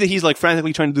you see that he's like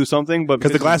frantically trying to do something, but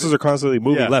because the glasses are constantly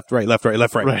moving left, right.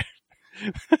 Right.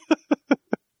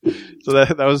 So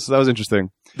that was interesting.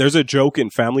 There's a joke in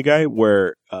Family Guy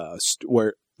where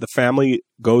the family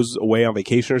goes away on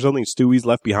vacation or something. Stewie's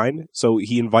left behind, so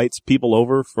he invites people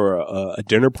over for a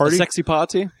dinner party. A sexy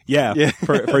party? Yeah.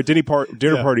 For a dinner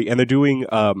party, and they're doing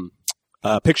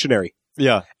Pictionary.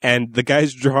 Yeah. And the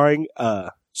guy's drawing,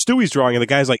 Stewie's drawing, and the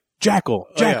guy's like, Jackal.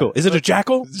 Is it a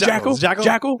jackal?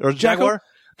 Jackal? Or Jaguar?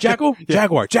 Jackal?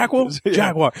 Jaguar.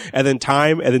 And then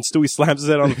Stewie slams his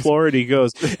head on the floor and he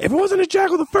goes, if it wasn't a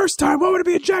jackal the first time, why would it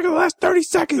be a jackal the last 30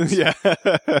 seconds? Yeah.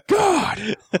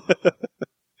 God.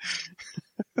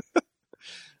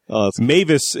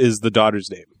 Mavis is the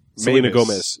daughter's name. Selena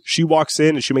Gomez. She walks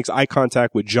in and she makes eye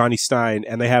contact with Johnny Stein,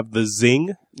 and they have the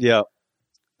zing. Yeah.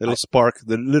 Little spark,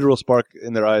 the literal spark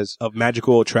in their eyes. Of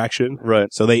magical attraction.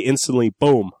 Right. So they instantly,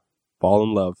 boom, fall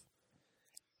in love.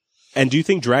 And do you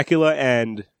think Dracula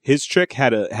and his chick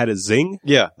had a zing?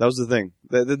 Yeah, that was the thing.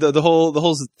 The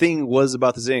whole thing was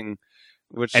about the zing.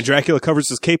 And Dracula covers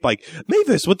his cape like,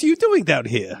 Mavis, what are you doing down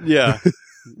here? Yeah.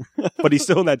 But he's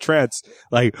still in that trance.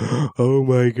 Like, oh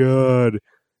my God.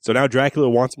 So now Dracula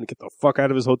wants him to get the fuck out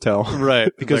of his hotel.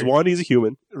 Right. Because one, he's a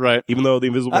human. Right. Even though the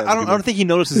Invisible Man I don't think he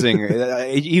noticed the zing.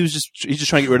 He's just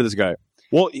trying to get rid of this guy.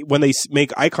 Well, when they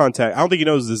make eye contact, I don't think he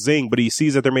knows the zing, but he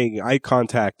sees that they're making eye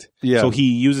contact. Yeah. So he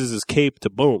uses his cape to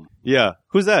boom. Yeah.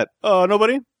 Who's that?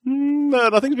 Nobody?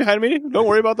 Nothing's behind me. Don't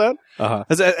worry about that.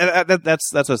 That's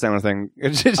a Sandler thing. I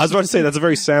was about to say, that's a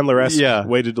very Sandler-esque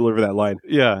way to deliver that line.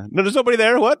 Yeah. No, there's nobody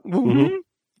there. What? Mm-hmm.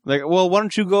 Like, well, why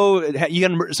don't you go?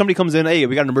 Somebody comes in. Hey,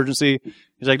 we got an emergency.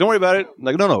 He's like, don't worry about it. I'm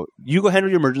like, no, you go handle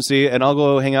your emergency, and I'll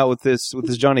go hang out with this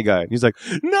Johnny guy. And he's like,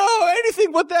 no,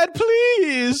 anything but that,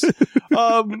 please,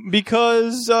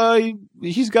 because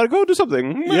he's got to go do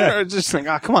something. Yeah, just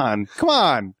like, come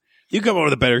on. You come up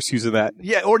with a better excuse than that.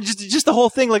 Yeah, or just the whole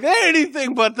thing, like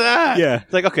anything but that. Yeah.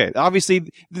 It's like, okay,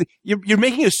 obviously you're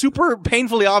making it super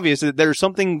painfully obvious that there's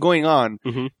something going on,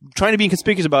 trying to be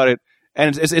inconspicuous about it,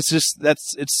 and it's just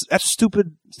that's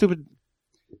stupid.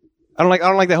 I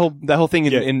don't like that whole thing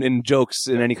in jokes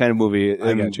in any kind of movie.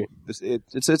 I got you.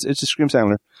 It's just Scream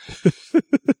Sandler.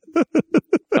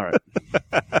 All right.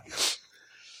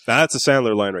 That's a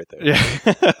Sandler line right there.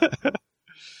 Yeah.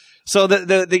 So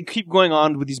they keep going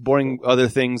on with these boring other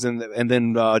things, and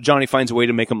then Johnny finds a way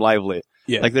to make them lively.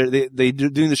 Yeah. Like they're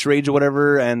doing the charades or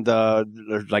whatever, and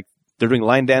they're doing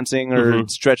line dancing or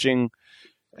stretching,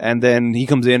 and then he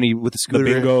comes in with the scooter.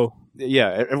 The bingo. Yeah,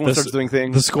 everyone starts doing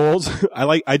things. The skulls.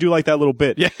 I do like that little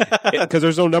bit. Yeah. Because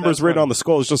there's no numbers written on the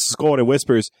skull. It's just a skull and it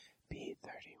whispers, B31.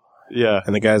 Yeah.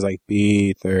 And the guy's like,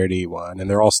 B31. And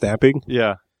they're all stamping.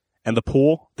 Yeah. And the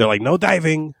pool, they're like, no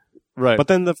diving. Right. But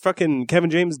then the fucking Kevin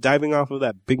James diving off of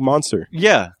that big monster.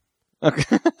 Yeah.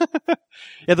 Okay.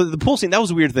 Yeah, the pool scene, that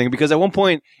was a weird thing because at one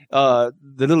point, the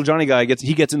little Johnny guy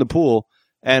gets in the pool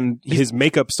and his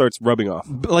makeup starts rubbing off.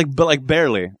 Like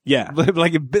barely. Yeah.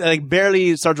 like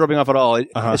barely starts rubbing off at all. It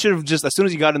should have just, as soon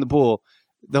as he got in the pool,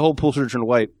 the whole pool should have turned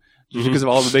white just because of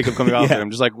all the makeup coming off of him.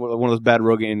 Just like one of those bad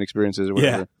Rogaine experiences or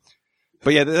whatever. Yeah.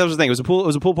 But yeah, that was the thing. It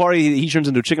was a pool party. He turns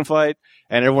into a chicken fight,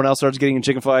 and everyone else starts getting in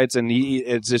chicken fights, and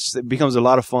it becomes a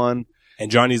lot of fun.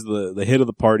 And Johnny's the hit of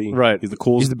the party. Right. He's the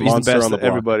coolest monster he's the best on the block.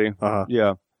 Everybody.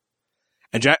 Yeah.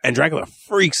 And Dracula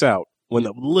freaks out when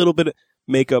the little bit of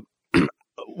makeup.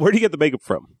 Where do you get the makeup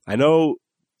from? I know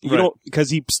you don't,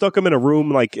 because he stuck him in a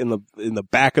room like in the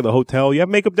back of the hotel. You have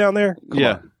makeup down there? Come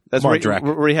on. That's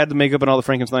where he had the makeup and all the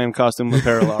Frankenstein costume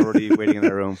apparel already waiting in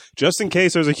that room. Just in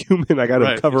case there's a human, I got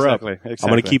to cover up. Exactly. I'm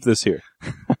going to keep this here.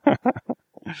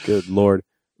 Good Lord.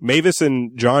 Mavis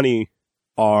and Johnny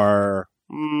are,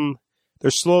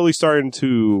 they're slowly starting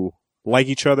to like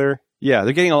each other. Yeah,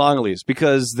 they're getting along at least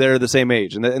because they're the same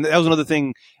age. And that was another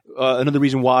thing, another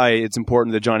reason why it's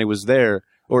important that Johnny was there.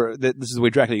 Or this is the way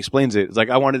Dracula explains it. It's like,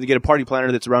 I wanted to get a party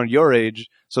planner that's around your age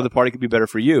so the party could be better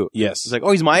for you. Yes. It's like,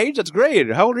 oh, he's my age? That's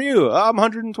great. How old are you? I'm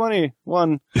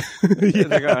 121.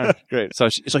 Like, great. So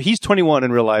he's 21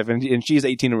 in real life and she's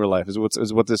 18 in real life is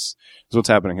what's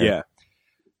happening here. Yeah.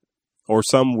 Or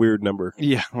some weird number.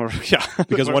 Yeah.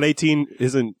 Because 118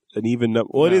 isn't an even number.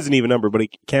 Well, it is an even number, but it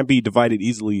can't be divided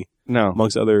easily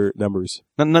amongst other numbers.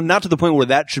 Not to the point where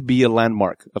that should be a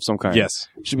landmark of some kind. Yes.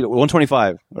 It should be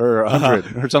 125 or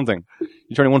 100 or something.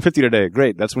 You're turning 150 today.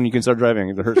 Great. That's when you can start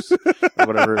driving the hearse or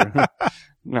whatever.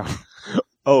 No.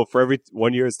 Oh, for every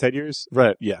 1 year is 10 years?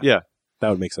 Right. Yeah. Yeah.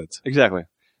 That would make sense. Exactly.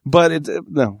 But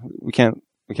no, we can't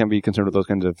be concerned with those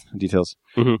kinds of details.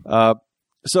 Mm-hmm.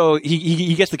 So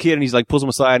he gets the kid and he's like pulls him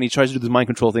aside and he tries to do this mind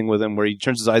control thing with him where he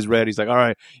turns his eyes red. He's like, all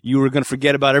right, you were going to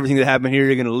forget about everything that happened here.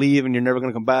 You're going to leave and you're never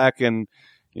going to come back. And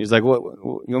he's like, what?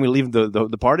 You want me to leave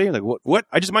the party? Like, what?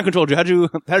 I just mind controlled you. How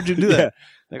did you do that? Yeah.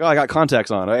 Like, oh, I got contacts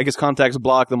on. I guess contacts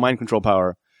block the mind control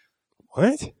power.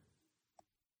 What?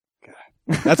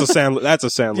 God. That's a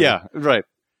Sandler. Yeah, right.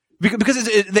 Because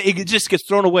it just gets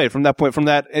thrown away from that point, from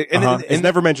that. And it's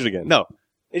never mentioned again. No.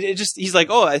 It just, he's like,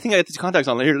 oh, I think I got these contacts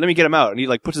on. Here, let me get him out. And he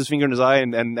like puts his finger in his eye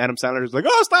and Adam Sandler is like,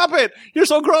 oh, stop it. You're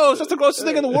so gross. That's the grossest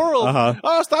thing in the world.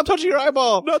 Oh, stop touching your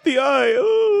eyeball. Not the eye.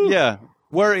 Ooh. Yeah.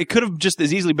 Where it could have just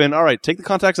as easily been, all right, take the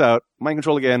contacts out, mind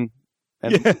control again,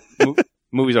 and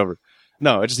movie's over.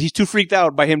 No, it's just, he's too freaked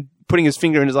out by him putting his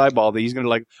finger in his eyeball that he's going to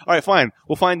like, all right, fine.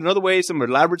 We'll find another way, some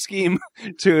elaborate scheme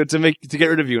to get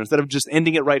rid of you instead of just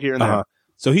ending it right here and there.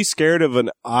 So he's scared of an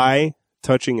eye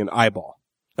touching an eyeball.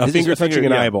 A finger touching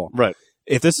an eyeball. Right.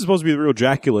 If this is supposed to be the real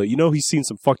Dracula, you know he's seen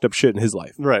some fucked up shit in his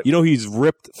life. Right. You know he's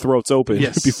ripped throats open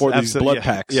before these blood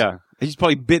packs. Yeah. He's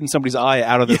probably bitten somebody's eye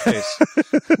out of their face.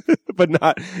 But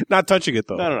not touching it,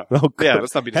 though. No. Oh, yeah,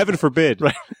 let's not be heaven forbid.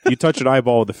 Right. You touch an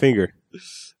eyeball with a finger.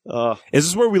 Is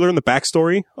this where we learn the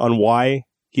backstory on why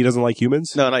he doesn't like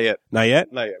humans? No, not yet. Not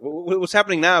yet? Not yet. What's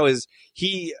happening now is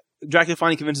Dracula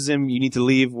finally convinces him, you need to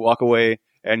leave, walk away,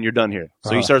 and you're done here.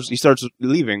 So he starts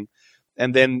leaving.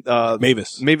 And then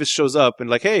Mavis shows up and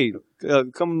like, hey,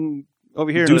 come over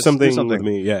here. Do something with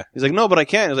me, yeah. He's like, no, but I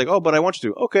can't. He's like, oh, but I want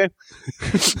you to. Okay.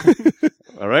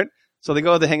 All right. So they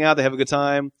go, they hang out, they have a good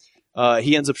time.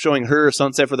 He ends up showing her a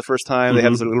sunset for the first time. They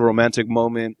have this little romantic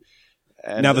moment.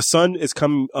 And now the sun is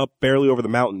coming up barely over the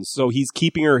mountains, so he's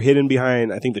keeping her hidden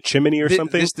behind, I think, the chimney or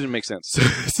something. This didn't make sense.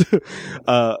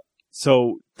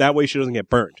 So that way she doesn't get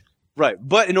burned. Right.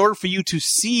 But in order for you to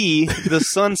see the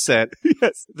sunset,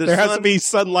 there has to be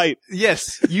sunlight.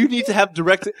 Yes. You need to have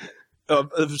direct,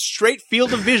 a straight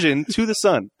field of vision to the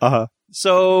sun. Uh-huh.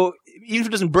 So even if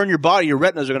it doesn't burn your body, your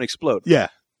retinas are going to explode. Yeah.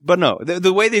 But no,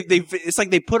 the way they it's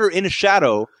like they put her in a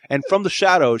shadow, and from the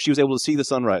shadow she was able to see the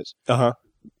sunrise.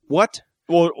 What?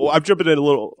 Well, I'm jumping in a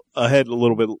little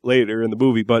bit later in the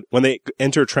movie, but when they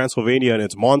enter Transylvania and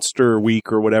it's Monster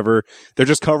Week or whatever, they're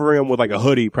just covering him with like a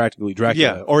hoodie, practically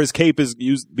Dracula, Yeah. or his cape is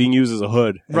being used as a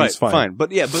hood. And Right, he's fine.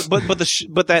 But yeah,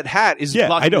 but that hat is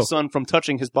blocking the sun from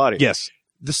touching his body. Yes,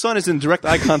 the sun is in direct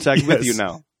eye contact with you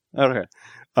now. Okay,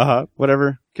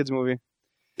 whatever, kids movie.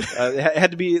 It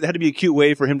had to be a cute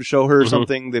way for him to show her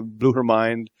something that blew her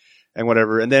mind and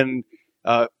whatever, and then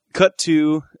cut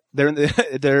to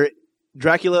they're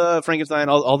Dracula, Frankenstein,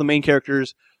 all the main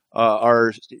characters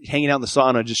are hanging out in the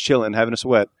sauna, just chilling, having a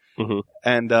sweat.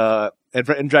 And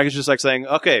Dracula's just like saying,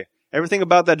 okay, everything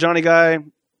about that Johnny guy,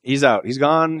 he's out. He's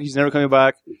gone. He's never coming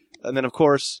back. And then, of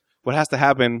course, what has to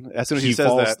happen as soon as he says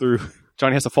falls that, through.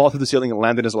 Johnny has to fall through the ceiling and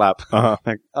land in his lap.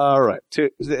 Like, all right.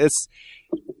 This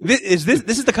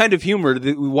is the kind of humor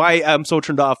why I'm so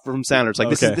turned off from Sandler. It's like,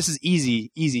 this is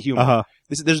easy humor.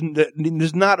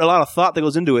 There's not a lot of thought that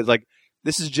goes into it. Like,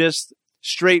 this is just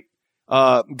straight,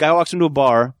 guy walks into a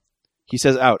bar, he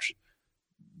says, ouch.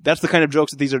 That's the kind of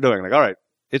jokes that these are doing. Like, all right,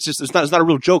 it's not a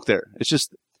real joke there. It's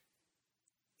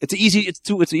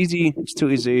too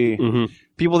easy.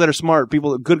 People that are smart,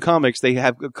 good comics, they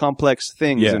have complex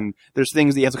things, and there's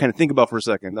things that you have to kind of think about for a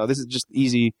second. No, this is just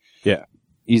easy. Yeah.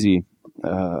 Easy.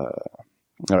 All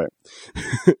right.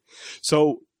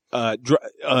 So,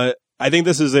 I think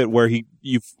this is it where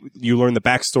you learn the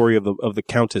backstory of the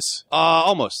Countess.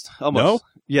 Almost. No?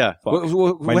 Yeah.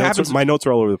 My notes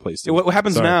are all over the place. What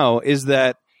happens now is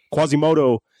that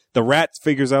Quasimodo, the rat,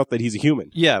 figures out that he's a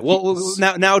human. Yeah. Well,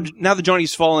 now that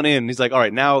Johnny's fallen in, he's like, all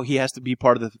right, now he has to be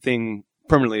part of the thing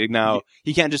permanently. Now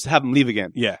he can't just have him leave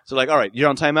again. Yeah. So like, all right, you're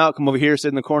on timeout. Come over here, sit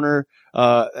in the corner.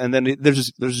 And then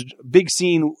there's a big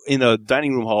scene in a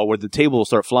dining room hall where the tables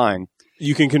start flying.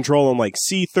 You can control them like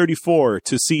C34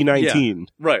 to C19. Yeah,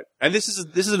 right. And this is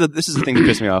the thing that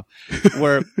pissed me off,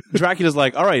 where Dracula's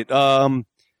like, all right,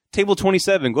 table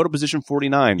 27, go to position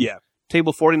 49. Yeah.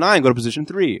 Table 49, go to position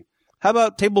 3. How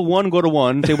about table 1, go to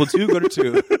 1, table 2, go to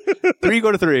 2, 3,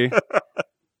 go to 3.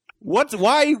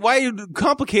 Why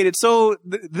complicate it? So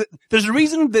there's a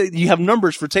reason that you have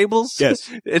numbers for tables. Yes.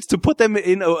 It's to put them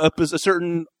in a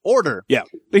certain order. Yeah.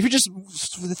 But if you're just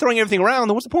throwing everything around,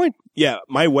 then what's the point? Yeah.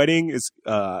 My wedding is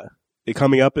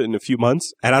coming up in a few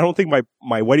months, and I don't think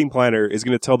my wedding planner is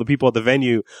going to tell the people at the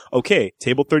venue, okay,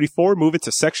 table 34, move it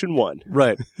to section 1.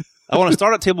 Right. I want to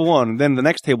start at table 1, then the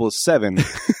next table is 7.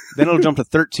 Then it'll jump to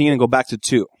 13 and go back to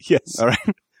 2. Yes. All right.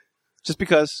 Just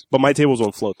because. But my tables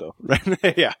won't float, though.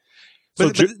 Right. Yeah.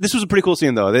 But this was a pretty cool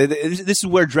scene, though. This is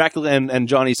where Dracula and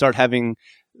Johnny start having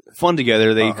fun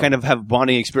together. They kind of have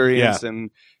bonding experience,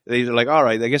 and they're like, "All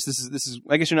right, I guess this is.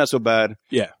 I guess you're not so bad."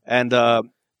 Yeah. And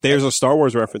there's a Star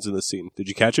Wars reference in this scene. Did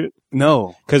you catch it?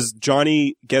 No. Because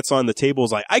Johnny gets on the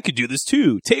tables like, "I could do this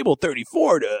too. Table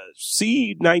 34 to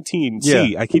C19.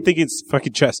 C." I keep thinking it's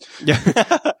fucking chess. Yeah.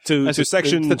 to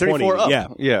section 20.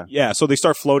 Up. Yeah. So they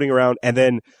start floating around, and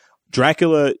then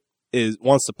Dracula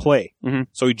wants to play.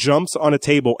 So he jumps on a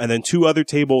table, and then 2 other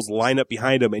tables line up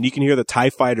behind him, and you can hear the TIE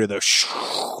fighter,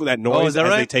 that noise as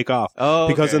they take off.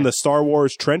 Because in the Star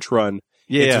Wars trench run,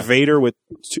 it's Vader with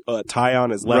TIE on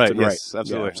his left and right. Yes,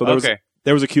 absolutely. Yeah. So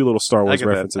there was a cute little Star Wars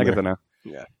reference in there. I get that now.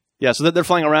 Yeah. Yeah, so they're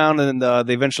flying around, and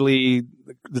they eventually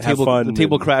the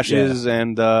table crashes,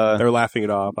 and they're laughing it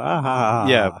off.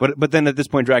 Yeah, but then at this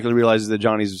point, Dracula realizes that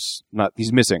Johnny's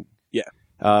he's missing. Yeah.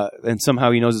 And somehow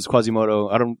he knows it's Quasimodo.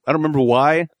 I don't remember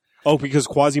why. Oh, because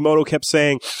Quasimodo kept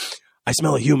saying, "I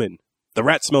smell a human. The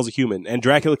rat smells a human." And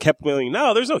Dracula kept going,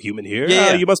 "No, there's no human here.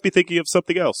 Yeah. You must be thinking of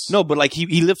something else." No, but like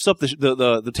he lifts up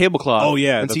the tablecloth. Oh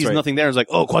yeah, and sees nothing there. And is like,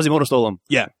 "Oh, Quasimodo stole him."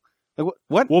 Yeah. Like,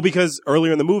 what? Well, because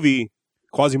earlier in the movie,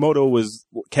 Quasimodo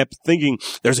kept thinking,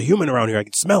 "There's a human around here. I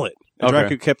can smell it." And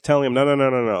Dracula kept telling him, "No.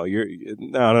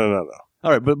 No.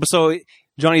 All right, but so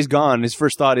Johnny's gone. His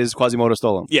first thought is Quasimodo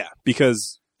stole him. Yeah,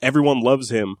 because everyone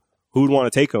loves him. Who would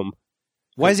want to take him?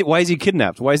 Why is he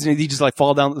kidnapped? Why isn't he just like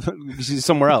fall down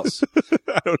somewhere else?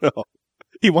 I don't know.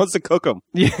 He wants to cook him.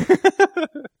 Yeah.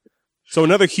 So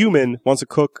another human wants to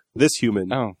cook this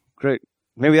human. Oh, great.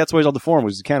 Maybe that's why he's all deformed.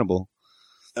 He's a cannibal.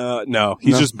 No,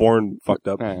 he's just born fucked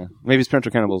up. Maybe his parents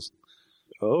are cannibals.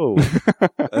 Oh,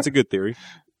 that's a good theory.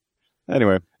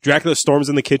 Anyway, Dracula storms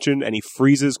in the kitchen and he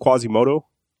freezes Quasimodo.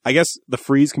 I guess the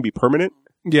freeze can be permanent.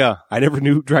 Yeah. I never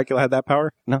knew Dracula had that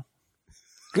power. No.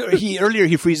 Earlier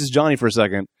he freezes Johnny for a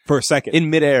second. In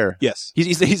midair. Yes.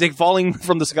 He's like falling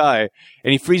from the sky,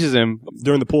 and he freezes him.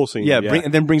 During the pool scene. Yeah,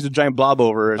 and then brings a giant blob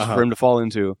over for him to fall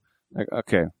into. Like,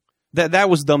 okay. That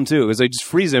was dumb too, is they just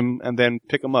freeze him and then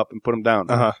pick him up and put him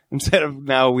down. Instead of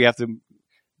now we have to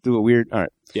do a weird. All right.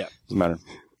 Yeah. Doesn't matter.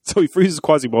 So he freezes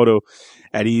Quasimodo,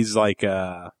 and he's like,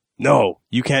 no,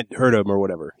 you can't hurt him or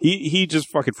whatever. He just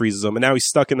fucking freezes him, and now he's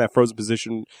stuck in that frozen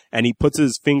position, and he puts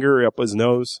his finger up his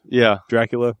nose. Yeah.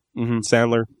 Dracula. Mm-hmm.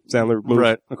 Sandler move.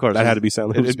 Right, of course. That had to be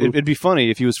Sandler. It'd be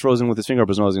funny if he was frozen with his finger up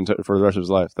his nose for the rest of his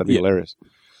life. That'd be hilarious.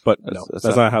 But that's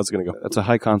not how it's going to go. That's a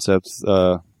high concept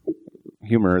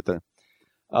humor right there.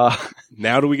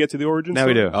 Now do we get to the origin Now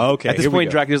story? we do. Okay. At this point,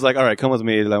 Dracula's like, all right, come with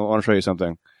me. I want to show you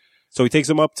something. So he takes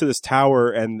him up to this tower,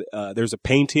 and there's a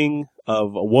painting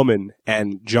of a woman,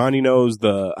 and Johnny knows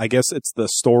I guess it's the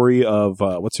story of,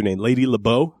 what's her name? Lady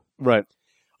LeBeau? Right.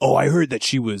 Oh, I heard that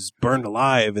she was burned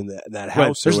alive in that house.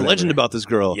 Right. There's a legend about this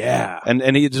girl. Yeah.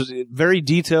 And he just very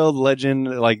detailed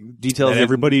legend, like details that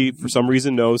everybody, for some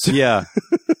reason, knows. Yeah.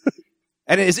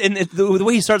 And the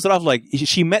way he starts it off, like,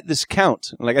 she met this count.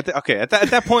 Like, at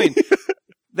that point,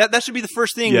 that should be the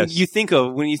first thing you think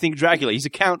of when you think Dracula. He's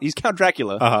Count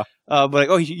Dracula. Uh-huh. But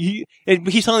like,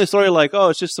 he's telling the story like, oh,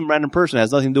 it's just some random person. It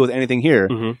has nothing to do with anything here.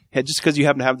 Mm-hmm. Just because you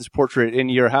happen to have this portrait in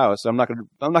your house, I'm not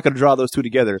gonna draw those two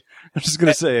together. I'm just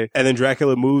gonna say. And then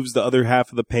Dracula moves the other half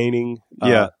of the painting.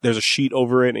 There's a sheet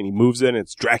over it, and he moves it, and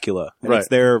it's Dracula. And it's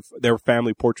their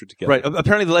family portrait together. Right.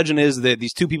 Apparently, the legend is that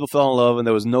these two people fell in love, and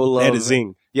there was no love. They had a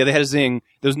zing. Yeah, they had a zing.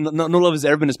 There was no love has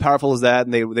ever been as powerful as that,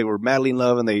 and they were madly in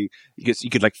love, and you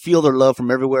could like feel their love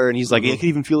from everywhere. And he's like, I can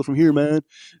even feel it from here, man,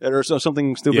 or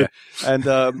something stupid. Yeah. And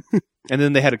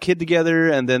then they had a kid together,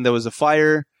 and then there was a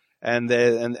fire, and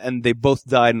they both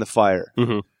died in the fire.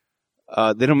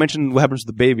 Mm-hmm. They don't mention what happens to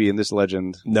the baby in this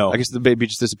legend. No, I guess the baby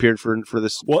just disappeared for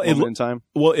this moment in time.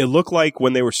 Well, it looked like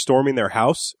when they were storming their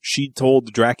house, she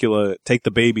told Dracula, "Take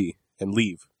the baby and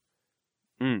leave."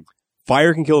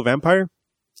 Fire can kill a vampire.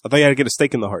 I thought you had to get a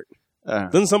stake in the heart.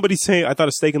 Doesn't somebody say, I thought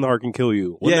a stake in the heart can kill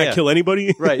you? Wouldn't that kill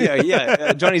anybody? Right,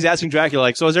 yeah. Johnny's asking Dracula,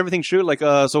 like, so is everything true? Like,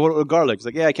 so what with garlic? He's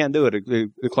like, yeah, I can't do it.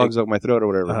 It clogs up my throat or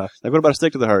whatever. Uh-huh. Like, what about a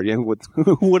stake to the heart? Yeah, who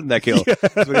wouldn't that kill? Yeah.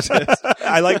 That's what he says.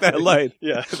 I like that line.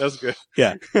 Yeah, that's good.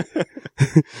 Yeah.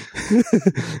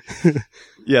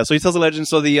 Yeah, so he tells the legend,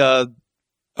 so the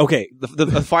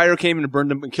the fire came and burned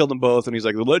them and killed them both, and he's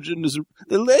like, the legend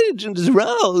is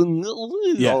wrong.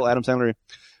 Yeah. All Adam Sandler.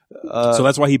 So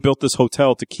that's why he built this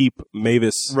hotel to keep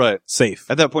Mavis safe.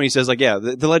 At that point, he says, like, yeah,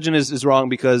 the legend is wrong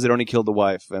because it only killed the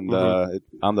wife, and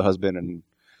I'm the husband, and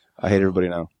I hate everybody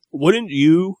now. Wouldn't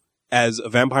you, as a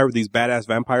vampire with these badass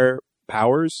vampire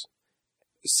powers,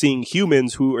 seeing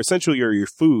humans who essentially are your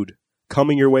food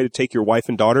coming your way to take your wife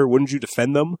and daughter, wouldn't you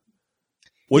defend them?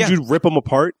 Wouldn't you rip them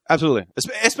apart? Absolutely.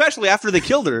 Especially after they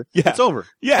killed her. Yeah. It's over.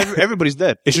 Yeah. Everybody's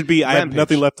dead. It should be, I have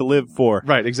nothing left to live for.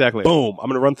 Right, exactly. Boom. I'm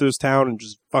going to run through this town and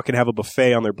just fucking have a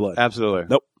buffet on their blood. Absolutely.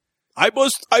 Nope. I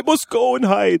must go and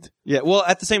hide. Yeah, well,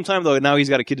 at the same time, though, now he's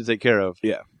got a kid to take care of.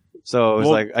 Yeah. So it's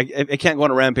like, I can't go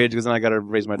on a rampage because then I got to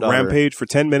raise my daughter. Rampage for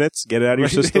 10 minutes, get it out of your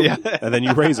system, and then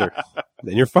you raise her.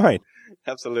 Then you're fine.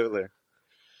 Absolutely.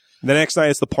 The next night,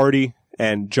 it's the party.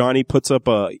 And Johnny puts up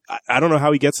I don't know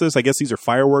how he gets this. I guess these are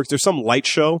fireworks. There's some light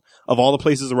show of all the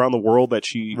places around the world that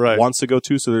she wants to go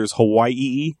to. So there's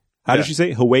Hawaii. How did she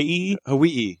say? Hawaii?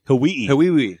 Hawaii.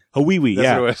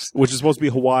 Yeah. Which is supposed to be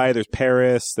Hawaii. There's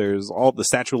Paris. There's all the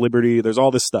Statue of Liberty. There's all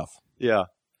this stuff. Yeah.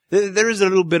 There is a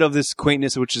little bit of this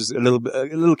quaintness, which is a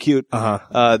little cute.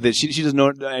 That she doesn't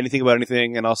know anything about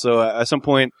anything. And also at some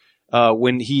point,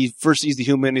 when he first sees the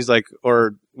human, he's like,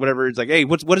 or whatever, it's like, hey,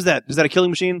 what is that? Is that a killing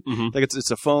machine? Mm-hmm. Like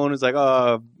it's a phone. It's like,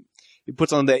 he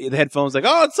puts on the headphones, like,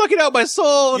 oh, it's sucking out my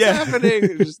soul. What's happening?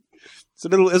 It's a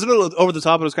little over the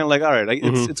top. It was kind of like, all right,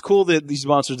 it's cool that these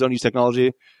monsters don't use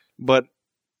technology, but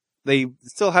they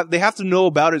have to know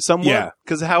about it somewhat. Yeah.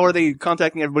 Because how are they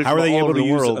contacting everybody? How are they able to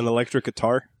use world? An electric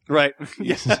guitar? Right.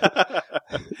 It's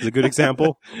a good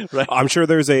example. Right. I'm sure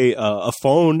there's a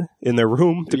phone in their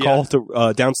room to call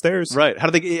to downstairs. Right. How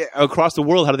do they across the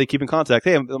world? How do they keep in contact?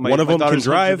 Hey, one of them can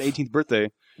drive. 18th birthday.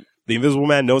 The Invisible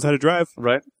Man knows how to drive.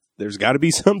 Right. There's got to be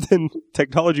something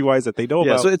technology wise that they know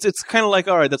about. So it's kind of like,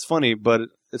 all right, that's funny, but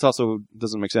it's also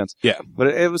doesn't make sense. Yeah. But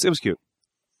it was cute.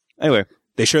 Anyway,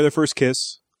 they share their first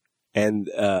kiss. And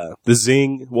the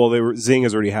zing, zing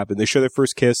has already happened. They share their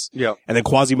first kiss. Yeah. And then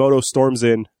Quasimodo storms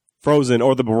in, frozen,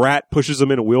 or the rat pushes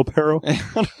him in a wheelbarrow.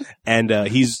 And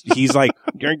he's like,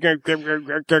 and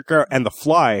the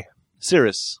fly.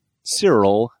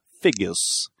 Cyril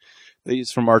Figgis.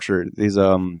 He's from Archer. He's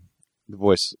the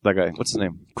voice, that guy. What's his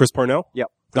name? Chris Parnell? Yeah.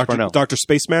 Dr.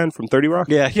 Spaceman from 30 Rock?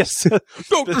 Yeah, yes.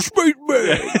 Dr.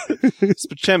 Spaceman!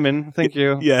 Spaceman, thank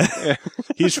you. Yeah.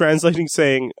 He's translating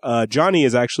saying, Johnny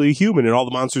is actually a human, and all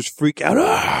the monsters freak out.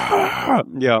 Ah!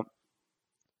 Yeah.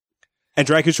 And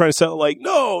Dracula's trying to sell it like,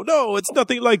 no, it's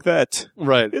nothing like that.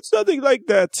 Right. It's nothing like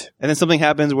that. And then something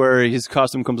happens where his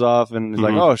costume comes off and he's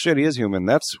like, oh shit, he is human.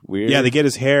 That's weird. Yeah, they get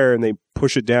his hair and they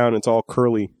push it down. It's all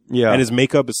curly. Yeah. And his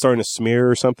makeup is starting to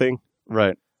smear or something.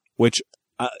 Right. Which,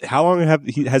 how long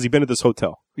has he been at this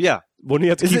hotel? Yeah. Wouldn't he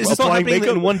have to keep this applying makeup?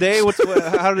 in one day?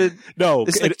 How did... No.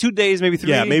 It's like 2 days, maybe 3?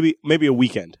 Yeah, maybe a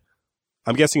weekend.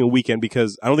 I'm guessing a weekend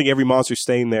because I don't think every monster's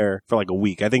staying there for like a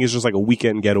week. I think it's just like a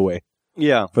weekend getaway.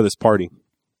 Yeah. For this party.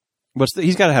 But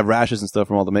he's got to have rashes and stuff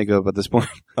from all the makeup at this point.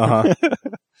 Uh-huh.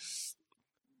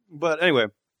 But anyway,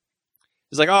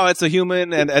 it's like, oh, it's a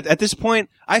human. And at this point,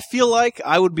 I feel like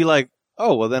I would be like,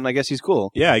 oh, well, then I guess he's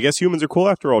cool. Yeah, I guess humans are cool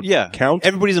after all. Yeah. Count?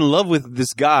 Everybody's in love with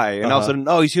this guy. And all of a sudden,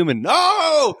 oh, he's human.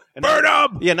 No! And burn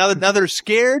him! Yeah, now they're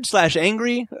scared /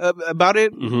 angry about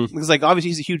it. Mm-hmm. Because, like, obviously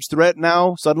he's a huge threat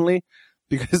now, suddenly.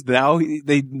 Because now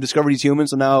they discovered he's human.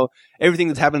 So now everything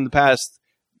that's happened in the past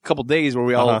couple days where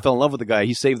we all fell in love with the guy,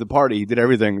 he saved the party, he did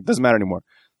everything. It doesn't matter anymore.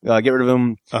 Get rid of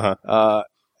him.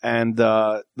 And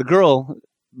the girl,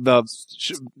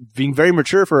 being very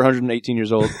mature for 118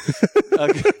 years old,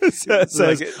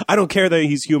 says, I don't care that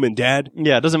he's human, Dad.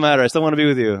 Yeah, it doesn't matter. I still want to be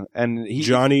with you. And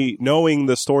Johnny, knowing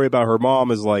the story about her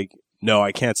mom, is like, no,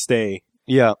 I can't stay.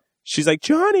 Yeah. She's like,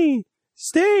 Johnny,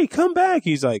 stay, come back.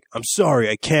 He's like, I'm sorry,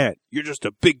 I can't. You're just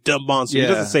a big dumb monster. Yeah. He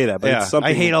doesn't say that, but it's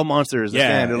something. I hate all monsters.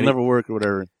 Yeah. It'll never work or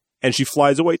whatever. And she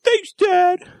flies away. Thanks,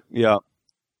 Dad. Yeah.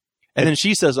 And then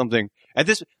she says something. At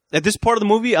this part of the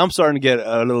movie, I'm starting to get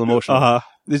a little emotional.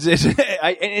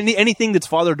 Anything that's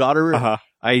father-daughter,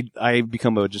 I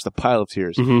become just a pile of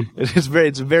tears. Mm-hmm.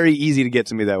 It's very easy to get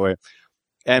to me that way.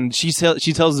 And she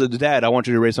tells the dad, I want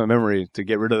you to erase my memory to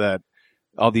get rid of that.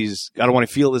 All these, I don't want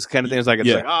to feel this kind of thing. It's like,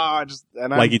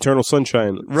 like Eternal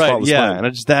Sunshine. Right, yeah. Mind.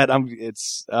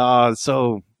 And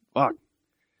so, fuck.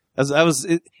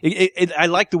 I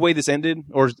like the way this ended,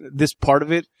 or this part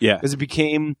of it. Yeah. Because it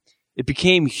became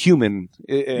human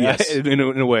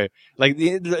in a way. Like,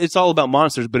 it's all about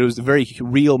monsters, but it was a very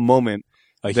real moment.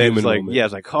 A human like, moment. Yeah,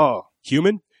 it's like, oh.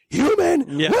 Human?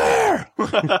 Yeah. Where?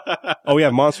 Oh, we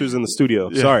have monsters in the studio.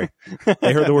 Yeah. Sorry.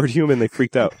 They heard the word human, they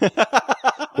freaked out.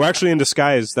 We're actually in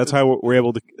disguise. That's how we're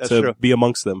able to be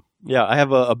amongst them. Yeah, I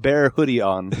have a bear hoodie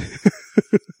on.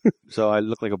 So I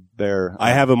look like a bear.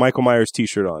 I have a Michael Myers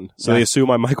t-shirt on. So they assume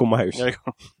I'm Michael Myers. There you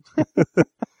go.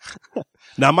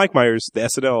 Not Mike Myers, the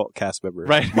SNL cast member.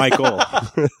 Right. Michael.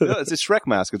 No, it's a Shrek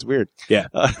mask. It's weird. Yeah.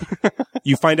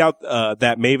 You find out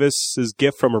that Mavis's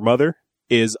gift from her mother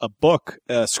is a book,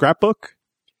 a scrapbook.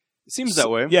 It seems that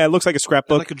way. Yeah, it looks like a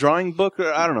scrapbook. Like a drawing book,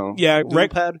 or I don't know. Yeah,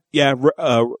 pad. Yeah,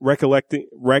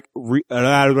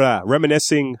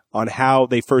 reminiscing on how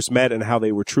they first met and how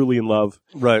they were truly in love.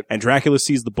 Right. And Dracula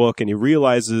sees the book and he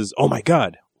realizes, oh my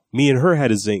God, me and her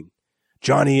had a zing.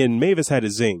 Johnny and Mavis had a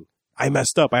zing. I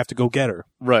messed up. I have to go get her.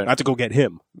 Right. I have to go get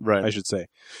him. Right. I should say.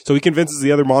 So he convinces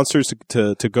the other monsters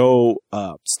to go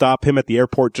stop him at the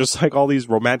airport, just like all these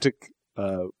romantic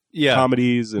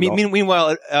comedies. And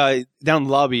meanwhile, down the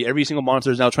lobby, every single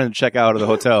monster is now trying to check out of the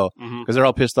hotel because they're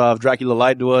all pissed off. Dracula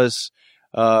lied to us.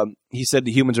 He said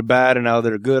the humans are bad and now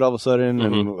they're good all of a sudden,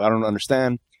 and I don't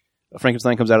understand.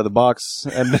 Frankenstein comes out of the box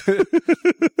and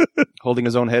holding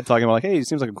his own head, talking about like, "Hey, he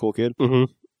seems like a cool kid." Mm-hmm.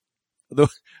 The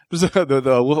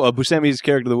Buscemi's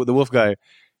character, the wolf guy,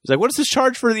 he's like, "What is this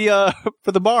charge for the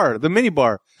bar, the mini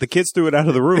bar?" The kids threw it out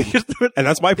of the room, and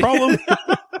that's my problem.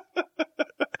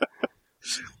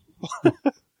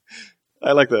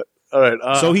 I like that. All right.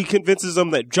 So he convinces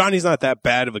them that Johnny's not that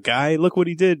bad of a guy. Look what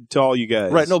he did to all you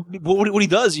guys. Right. No, what he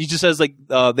does, he just says like,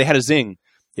 they had a zing.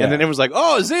 Yeah. And then everyone's like,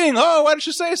 oh, zing. Oh, why did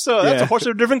you say so? That's a horse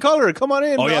of a different color. Come on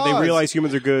in. Oh, yeah. They realize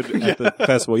humans are good at the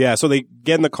festival. Yeah. So they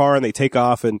get in the car and they take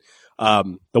off, and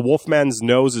the Wolfman's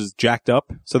nose is jacked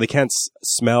up, so they can't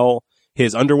smell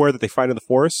his underwear that they find in the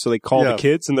forest. So they call the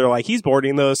kids, and they're like, he's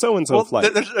boarding the so-and-so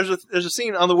flight. There's a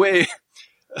scene on the way.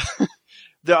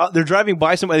 They're driving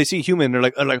by somebody, they see a human, they're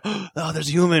like, oh, there's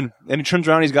a human. And he turns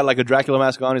around, he's got like a Dracula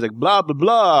mask on, he's like, blah, blah,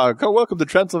 blah, welcome to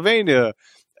Transylvania.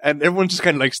 And everyone's just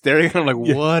kind of like staring at him like,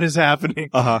 what is happening?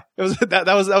 It was, that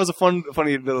was a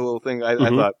funny little thing, I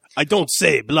thought. I don't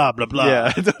say blah, blah, blah.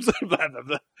 Yeah, I don't say blah,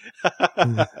 blah,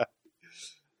 blah.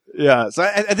 Yeah, so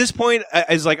at this point,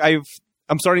 it's like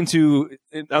I'm starting to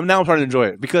enjoy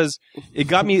it because it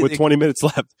got me with 20 minutes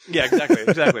left. Yeah, exactly.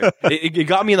 It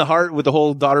got me in the heart with the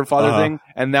whole daughter-father thing,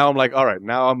 and now I'm like, all right,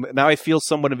 now I feel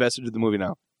somewhat invested in the movie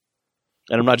now,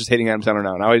 and I'm not just hating Adam Sandler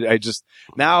now.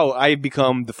 Now I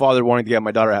become the father wanting to get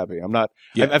my daughter happy. I'm not.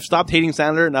 Yeah. I've stopped hating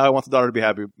Sandler. Now I want the daughter to be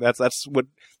happy. That's what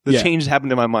the change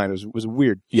happened in my mind. It was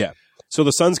weird. Yeah. So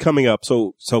the sun's coming up.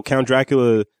 So Count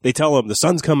Dracula, they tell him the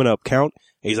sun's coming up, Count.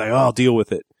 And he's like, oh, I'll deal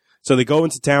with it. So they go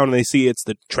into town and they see it's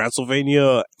the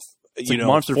Transylvania,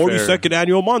 Monster 42nd Fair.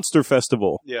 annual Monster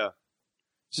Festival. Yeah.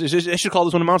 They should call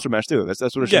this one a Monster Mash, too. That's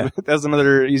what it should be. That's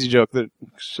another easy joke that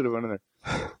should have went in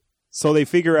there. So they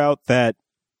figure out that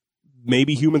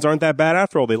maybe humans aren't that bad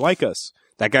after all. They like us.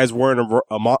 That guy's wearing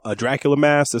a Dracula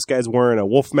mask. This guy's wearing a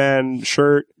Wolfman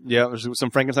shirt. Yeah, there's some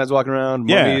Frankensteins walking around,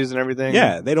 mummies and everything.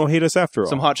 Yeah, they don't hate us after all.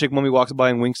 Some hot chick mummy walks by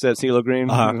and winks at CeeLo Green.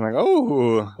 Uh-huh. And I'm like,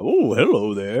 oh,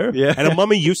 hello there. Yeah. And a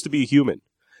mummy used to be a human.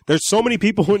 There's so many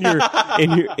people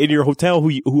in your hotel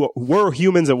who were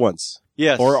humans at once.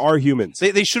 Yes. Or are humans.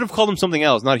 They should have called them something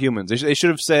else, not humans. They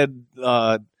should have said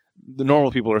the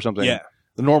normal people or something. Yeah.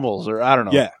 The normals, or I don't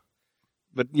know. Yeah.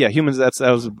 But yeah, humans, that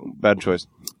was a bad choice.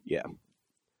 Yeah.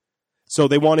 So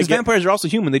they want to get... vampires are also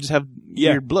human. They just have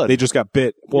weird blood. They just got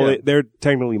bit. Well, they're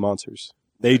technically monsters.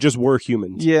 They just were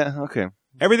humans. Yeah, okay.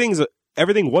 Everything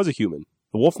was a human.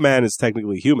 The Wolfman is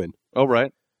technically human. Oh,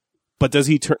 right. But is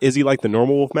he like the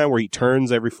normal Wolfman where he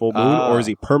turns every full moon, or is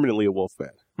he permanently a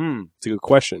Wolfman? It's a good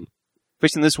question.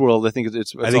 Based in this world, I think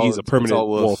he's a permanent all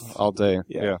wolf all day.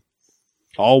 Yeah.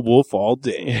 All wolf all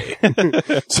day.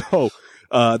 So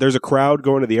there's a crowd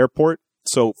going to the airport.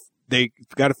 So they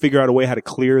got to figure out a way how to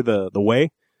clear the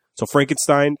way. So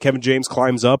Frankenstein, Kevin James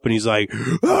climbs up and he's like,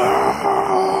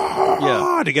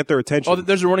 to get their attention. Oh,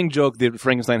 there's a running joke that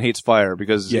Frankenstein hates fire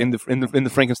because in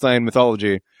the Frankenstein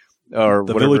mythology, or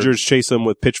the whatever, villagers chase him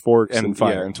with pitchforks and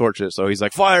fire and torches. So he's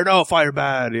like, fire, no, fire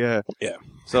bad. Yeah. Yeah.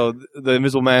 So the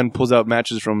Invisible Man pulls out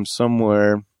matches from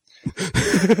somewhere.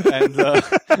 and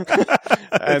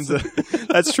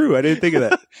that's true. I didn't think of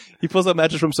that. He pulls out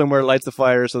matches from somewhere, lights the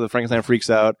fire, so the Frankenstein freaks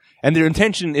out. And their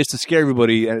intention is to scare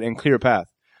everybody and clear a path.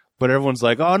 But everyone's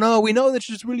like, "Oh no, we know that's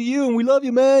just really you, and we love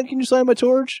you, man. Can you sign my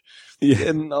torch?" Yeah,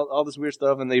 and all this weird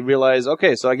stuff. And they realize,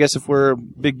 okay, so I guess if we're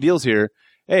big deals here,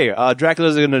 hey,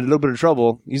 Dracula's in a little bit of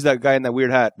trouble. He's that guy in that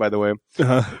weird hat, by the way.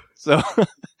 Uh-huh. So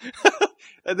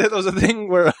and then there was a thing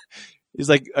where he's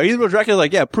like, "Are you the real Dracula?"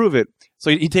 Like, yeah, prove it. So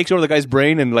he takes over the guy's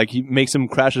brain and like he makes him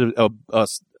crash a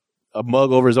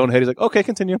mug over his own head. He's like, "Okay,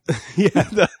 continue." Yeah,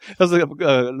 that was like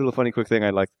a little funny, quick thing I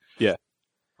liked. Yeah.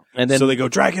 And then so they go,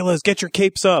 Draculas, get your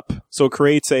capes up. So it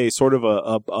creates a sort of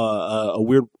a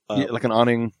weird like an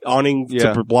awning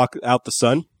to block out the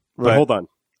sun. But right. Hold on,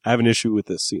 I have an issue with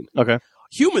this scene. Okay,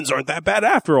 humans aren't that bad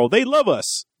after all. They love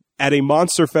us at a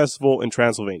monster festival in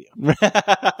Transylvania.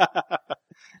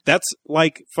 That's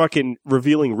like fucking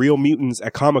revealing real mutants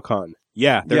at Comic-Con.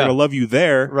 Yeah, they're gonna love you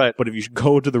there, right? But if you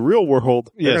go to the real world,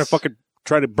 they're gonna fucking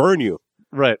try to burn you,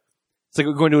 right? It's like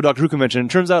going to a Doctor Who convention.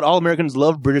 It turns out all Americans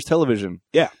love British television.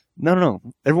 Yeah. No.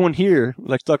 Everyone here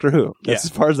likes Doctor Who. That's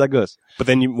as far as that goes. But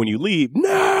then when you leave,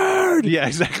 nerd! Yeah,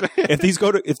 exactly. if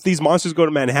these monsters go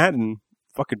to Manhattan,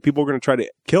 fucking people are going to try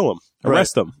to kill them,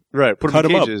 arrest them. Right. Cut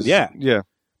them up. Yeah. Yeah.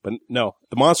 But no,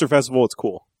 the Monster Festival, it's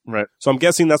cool. Right. So I'm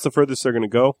guessing that's the furthest they're going to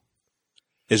go.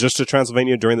 Is just to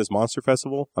Transylvania during this Monster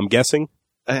Festival. I'm guessing.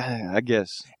 I guess.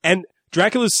 And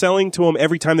Dracula's selling to them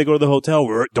every time they go to the hotel.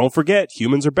 Don't forget,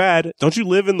 humans are bad. Don't you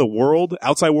live in the world,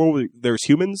 outside world, where there's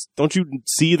humans? Don't you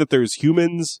see that there's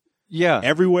humans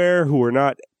everywhere who are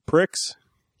not pricks?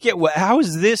 Yeah, well, how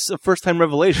is this a first-time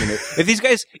revelation? If these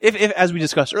guys, if as we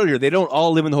discussed earlier, they don't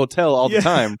all live in the hotel all the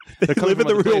time. They live in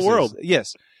the real world.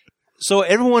 Yes. So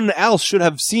everyone else should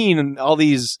have seen all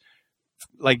these,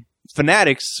 like,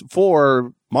 fanatics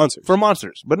for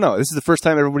monsters. But no, this is the first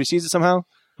time everybody sees it somehow.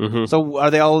 Mm-hmm. So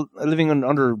are they all living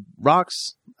under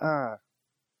rocks?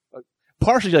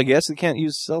 Partially, I guess. They can't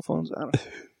use cell phones. I don't know.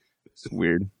 It's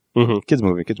weird. Mm-hmm. Kids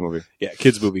movie. Yeah,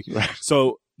 kids movie.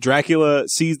 So Dracula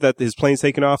sees that his plane's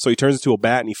taken off, so he turns into a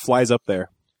bat and he flies up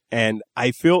there. And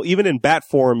I feel even in bat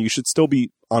form, you should still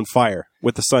be on fire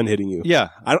with the sun hitting you. Yeah.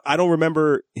 I don't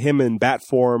remember him in bat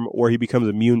form where he becomes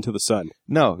immune to the sun.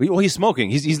 No. Well, he's smoking.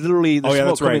 He's literally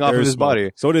smoke coming off of his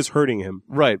body. So it is hurting him.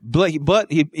 Right.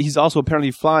 But he's also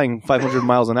apparently flying 500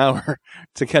 miles an hour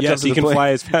to catch up to the plane. Yes, he can fly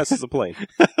as fast as a plane.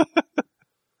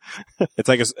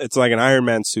 It's like an Iron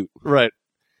Man suit. Right.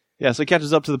 Yeah, so he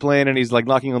catches up to the plane and he's like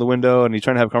knocking on the window and he's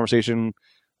trying to have a conversation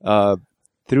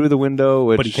through the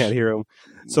window, but he can't hear him.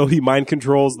 So he mind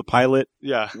controls the pilot,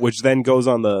 which then goes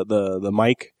on the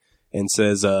mic and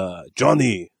says,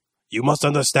 Johnny, you must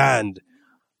understand,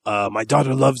 my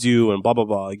daughter loves you, and blah, blah,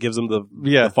 blah. He gives him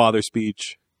the father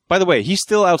speech. By the way, he's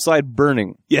still outside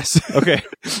burning. Yes. Okay.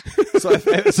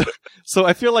 So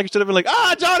I feel like it should have been like,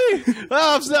 Johnny!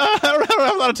 I don't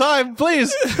have a lot of time.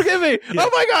 Please, forgive me. Yeah. Oh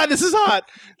my God, this is hot.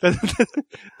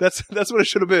 That's what it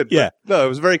should have been. Yeah. No, it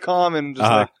was very calm and just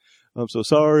like, I'm so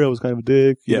sorry. I was kind of a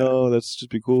dick. You know, let's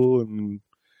just be cool. And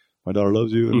my daughter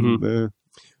loves you. And,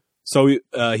 So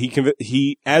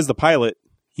he as the pilot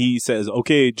he says,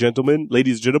 okay, gentlemen,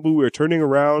 ladies and gentlemen, we're turning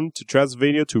around to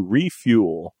Transylvania to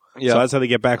refuel. Yeah. So that's how they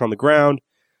get back on the ground.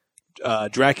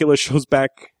 Dracula shows back.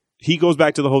 He goes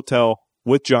back to the hotel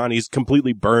with John. He's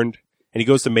completely burned. And he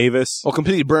goes to Mavis. Well,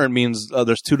 completely burned means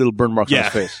there's 2 little burn marks on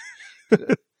his face.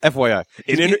 FYI.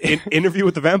 In Interview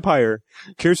with the Vampire,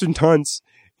 Kirsten Dunst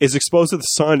is exposed to the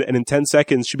sun, and in 10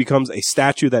 seconds, she becomes a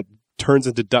statue that turns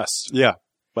into dust. Yeah.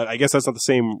 But I guess that's not the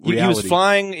same reality. He was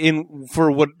flying in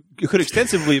for what could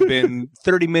extensively have been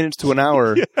 30 minutes to an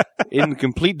hour in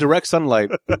complete direct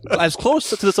sunlight, as close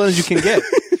to the sun as you can get.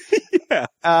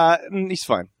 Yeah. He's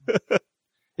fine.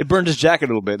 It burned his jacket a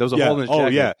little bit. There was a hole in his jacket. Oh,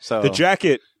 yeah. So. The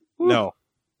jacket, no.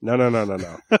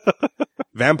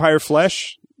 Vampire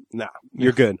flesh, nah,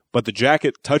 you're good. But the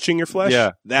jacket touching your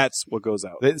flesh, that's what goes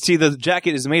out. See, the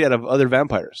jacket is made out of other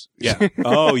vampires. Yeah.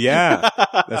 Oh, yeah.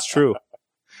 That's true.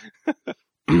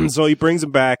 So he brings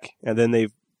him back, and then they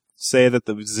say that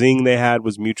the zing they had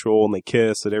was mutual, and they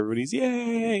kiss, and everybody's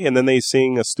yay, and then they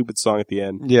sing a stupid song at the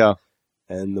end. Yeah.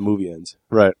 And the movie ends.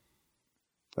 Right.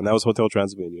 And that was Hotel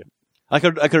Transylvania. I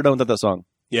could have done without that song.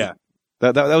 Yeah.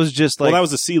 That was just like... Well,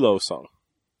 that was a CeeLo song.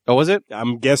 Oh, was it?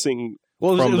 I'm guessing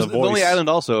from the voice. Lonely Island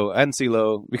also, and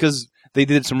CeeLo, because they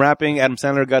did some rapping. Adam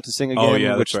Sandler got to sing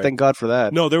again, which thank God for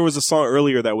that. No, there was a song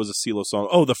earlier that was a CeeLo song.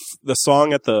 Oh, the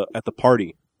song at the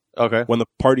party. Okay. When the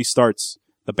party starts,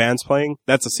 the band's playing,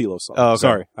 that's a CeeLo song. Oh, okay.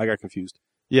 Sorry, I got confused.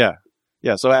 Yeah.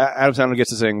 Yeah, so Adam Sandler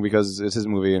gets to sing because it's his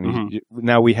movie, and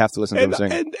now we have to listen to him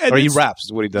sing. And or he raps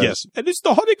is what he does. Yes, and it's the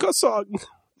Hanukkah song.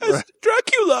 It's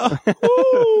Dracula.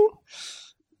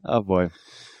 Oh, boy.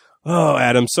 Oh,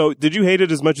 Adam. So, did you hate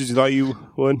it as much as you thought you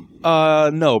would?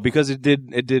 No, because it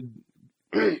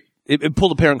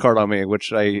pulled a parent card on me,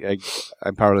 which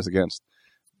I'm powerless against.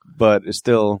 But it's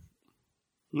still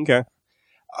okay.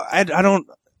 I don't.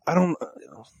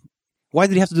 Why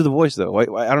did he have to do the voice though? Why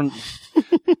I don't.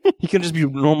 He can just be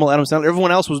normal Adam Sandler.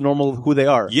 Everyone else was normal who they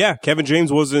are. Yeah, Kevin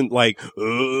James wasn't like.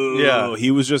 Yeah,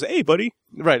 he was just, hey, buddy.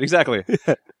 Right. Exactly.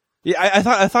 Yeah,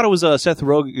 I thought it was Seth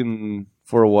Rogen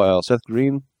for a while. Seth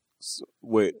Green.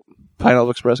 Wait,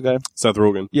 Pineapple Express guy. Seth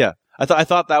Rogen. Yeah, I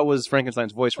thought that was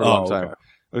Frankenstein's voice for a long time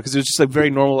because it was just like very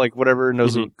normal, like whatever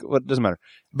knows what doesn't matter.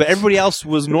 But everybody else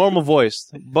was normal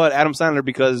voiced, but Adam Sandler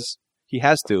because he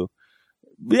has to.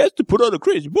 He has to put on a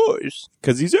crazy voice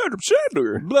because he's Adam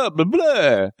Sandler. Blah blah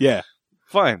blah. Yeah,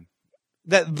 fine.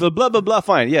 That the blah blah blah.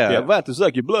 Fine. Yeah, I'm about to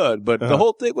suck your blood, but the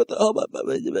whole thing with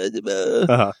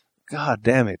the God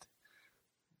damn it,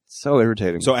 so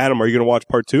irritating. So Adam, are you going to watch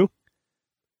part 2?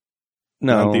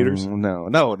 No, not in theaters. No,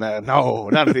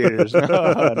 not in theaters.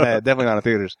 No, definitely not in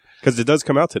theaters because it does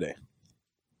come out today.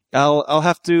 I'll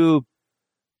have to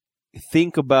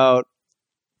think about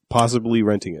possibly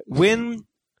renting it when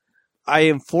I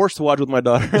am forced to watch with my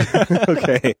daughter.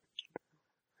 Okay.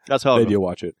 That's how then you'll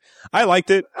watch it. I liked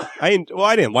it. I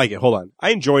didn't like it. Hold on. I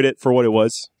enjoyed it for what it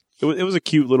was. It was a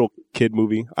cute little kid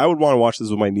movie. I would want to watch this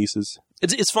with my nieces.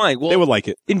 It's fine. Well, they would like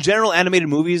it. In general, animated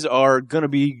movies are going to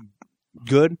be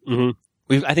good.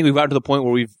 Mm-hmm. I think we've gotten to the point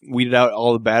where we've weeded out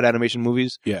all the bad animation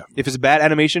movies. Yeah. If it's bad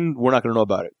animation, we're not going to know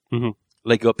about it. Mm-hmm.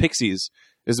 Like Pixies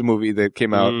is a movie that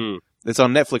came out. It's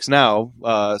on Netflix now.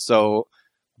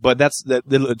 But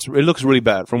it looks really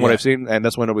bad from what I've seen, and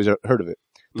that's why nobody's heard of it.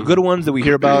 The good ones that we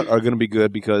hear about are going to be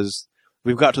good because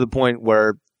we've got to the point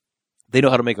where they know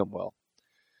how to make them well.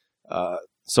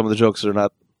 Some of the jokes are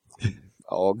not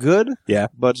all good. Yeah.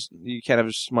 But you can't have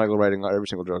Schmeigel writing every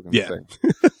single joke in the thing.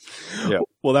 Yeah.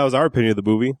 Well, that was our opinion of the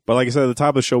movie. But like I said at the top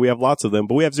of the show, we have lots of them,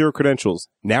 but we have 0 credentials.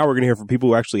 Now we're going to hear from people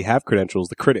who actually have credentials,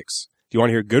 the critics. Do you want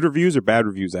to hear good reviews or bad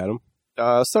reviews, Adam?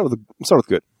 Start with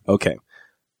good. Okay.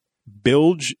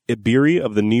 Bilge Iberi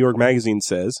of the New York Magazine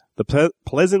says, the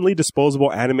pleasantly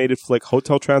disposable animated flick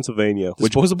Hotel Transylvania,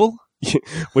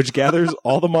 which gathers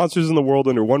all the monsters in the world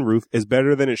under one roof, is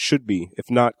better than it should be, if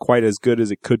not quite as good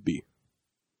as it could be.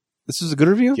 This is a good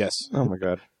review? Yes. Oh my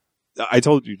God. I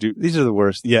told you, dude. These are the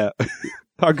worst. Yeah.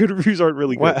 Our good reviews aren't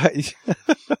really good.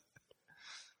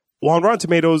 Well, on Rotten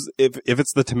Tomatoes, if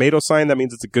it's the tomato sign, that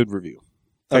means it's a good review.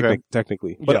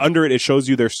 Technically. But under it shows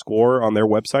you their score on their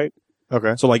website.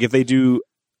 Okay. So, like, if they do...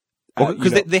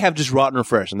 Because they have just rotten or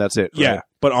fresh, and that's it. Right? Yeah.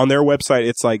 But on their website,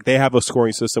 it's like, they have a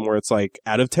scoring system where it's like,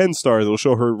 out of 10 stars, it'll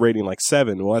show her rating like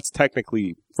 7. Well, that's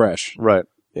technically fresh. Right.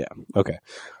 Yeah. Okay.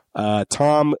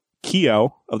 Tom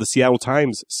Keogh of the Seattle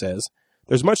Times says,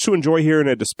 there's much to enjoy here in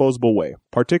a disposable way,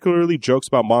 particularly jokes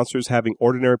about monsters having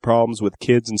ordinary problems with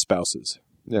kids and spouses.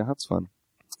 Yeah, that's fun.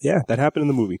 Yeah, that happened in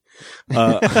the movie.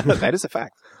 That is a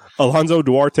fact. Alonzo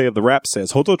Duarte of The Wrap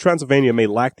says, Hotel Transylvania may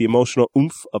lack the emotional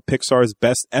oomph of Pixar's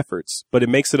best efforts, but it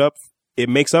makes up it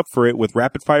makes up for it with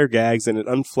rapid-fire gags and an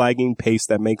unflagging pace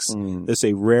that makes this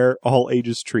a rare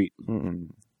all-ages treat.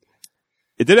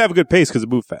 It did have a good pace because it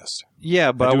moved fast.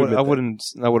 Yeah, but I wouldn't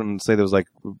say there was like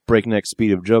breakneck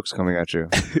speed of jokes coming at you.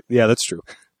 Yeah, that's true.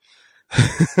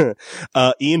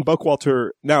 Ian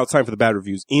Buckwalter. Now it's time for the bad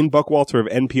reviews. Ian Buckwalter of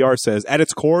NPR says, at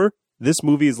its core, this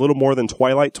movie is little more than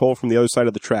Twilight told from the other side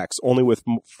of the tracks, only with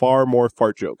far more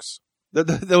fart jokes.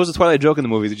 There was a Twilight joke in the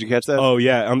movie. Did you catch that? Oh,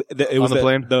 yeah. It was on the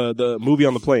plane? The movie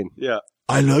on the plane. Yeah.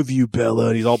 I love you, Bella.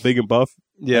 And he's all big and buff.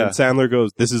 Yeah. And Sandler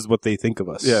goes, this is what they think of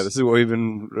us. Yeah, this is what we've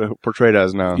been portrayed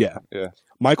as now. Yeah. Yeah.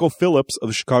 Michael Phillips of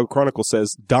the Chicago Chronicle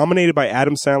says, dominated by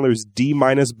Adam Sandler's D-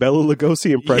 Bella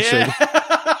Lugosi impression. Yeah.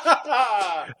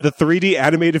 The 3D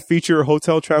animated feature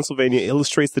Hotel Transylvania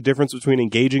illustrates the difference between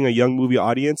engaging a young movie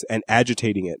audience and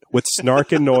agitating it with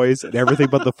snark and noise and everything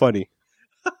but the funny.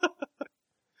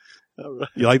 Right.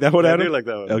 You like that one, Adam? I do like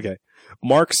that one. Okay.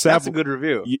 Mark That's a good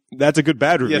review. That's a good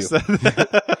bad review. Yes.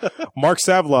 Mark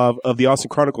Savlov of the Austin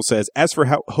Chronicle says, as for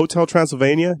Hotel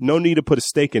Transylvania, no need to put a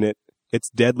stake in it. It's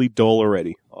deadly dull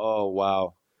already. Oh,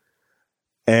 wow.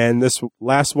 And this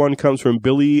last one comes from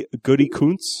Billy Goody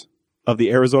Kuntz of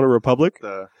the Arizona Republic.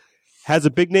 Has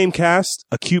a big name cast,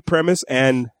 a cute premise,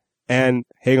 and hang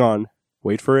on,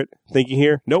 wait for it. Thinking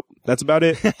here. Nope, that's about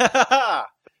it.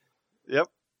 Yep.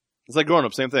 It's like Grown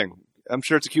Up, same thing. I'm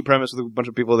sure it's a cute premise with a bunch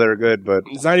of people that are good, but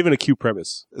It's not even a cute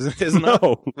premise. Isn't No.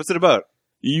 it? What's it about?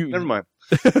 Never mind.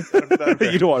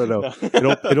 You don't want to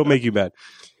know. It'll make you mad.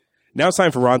 Now it's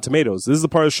time for Rotten Tomatoes. This is the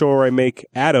part of the show where I make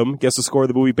Adam guess the score of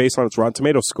the movie based on its Rotten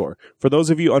Tomatoes score. For those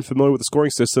of you unfamiliar with the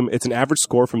scoring system, it's an average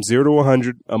score from 0 to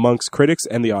 100 amongst critics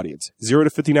and the audience. 0 to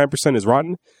 59% is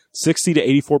rotten, 60 to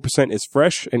 84% is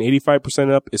fresh, and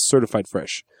 85% up is certified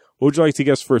fresh. What would you like to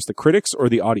guess first, the critics or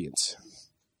the audience?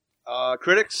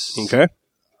 Critics. Okay.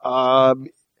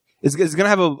 It's going to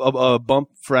have a bump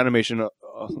for animation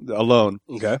alone.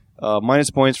 Okay. Minus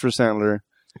points for Sandler.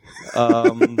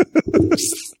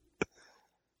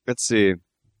 Let's see.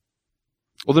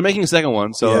 Well, they're making a second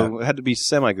one, so it had to be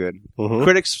semi-good. Mm-hmm.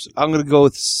 Critics, I'm going to go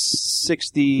with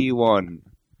 61.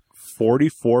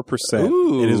 44%.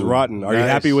 Ooh, it is rotten. Are you nice.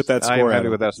 happy with that score? I'm happy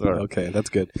Adam? with that score. Okay, that's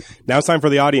good. Now it's time for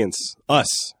the audience.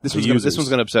 Us. This one's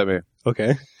going to upset me.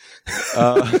 Okay.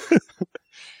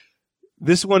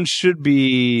 This one should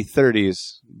be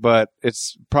 30s, but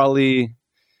it's probably...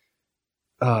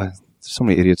 there's so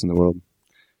many idiots in the world.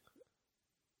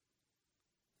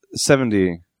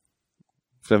 70%.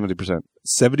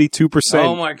 72%.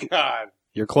 Oh my God.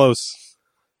 You're close.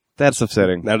 That's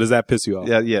upsetting. Now, does that piss you off?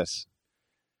 Yeah, yes.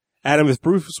 Adam, if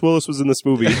Bruce Willis was in this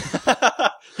movie,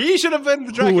 He should have been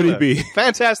the Dracula. who would he be?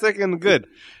 Fantastic and good.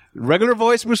 Regular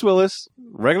voice Bruce Willis.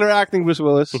 Regular acting Bruce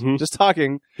Willis. Mhm. Just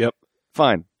talking. Yep.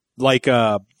 Fine. Like,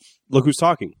 Look Who's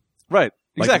Talking. Right.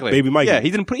 Like Exactly. Baby Mikey. Yeah, he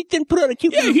didn't put on a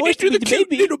cute little voice to be the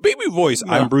baby. little baby voice.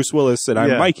 No. I'm Bruce Willis and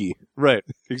I'm Yeah. Mikey. Right.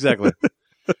 Exactly.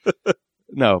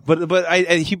 No, but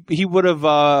he would have.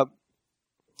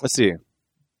 Let's see.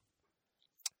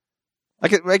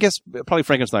 I guess probably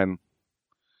Frankenstein.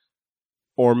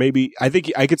 Or maybe, I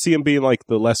think I could see him being like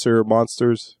the lesser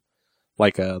monsters,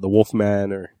 like the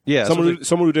Wolfman or Yeah, someone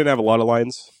who didn't have a lot of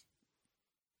lines.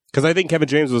 Because I think Kevin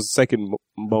James was the second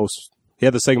most. He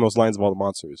had the second most lines of all the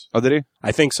monsters. Oh, did he?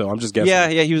 I think so. I'm just guessing. Yeah.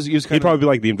 He was He'd probably be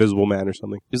like the Invisible Man or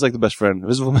something. He's like the best friend,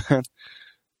 Invisible Man.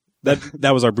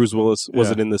 That was our Bruce Willis. Was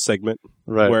Yeah. it in this segment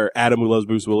Right. where Adam, who loves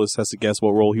Bruce Willis, has to guess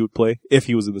what role he would play if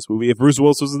he was in this movie? If Bruce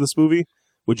Willis was in this movie,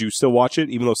 would you still watch it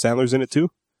even though Sandler's in it too?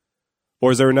 Or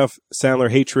is there enough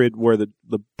Sandler hatred where the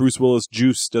Bruce Willis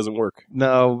juice doesn't work?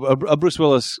 No, a Bruce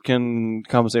Willis can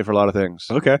compensate for a lot of things.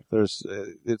 Okay. There's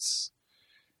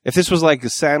if this was like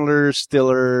Sandler,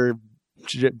 Stiller,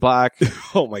 Black,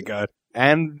 Oh my God.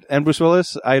 and Bruce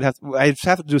Willis, I'd have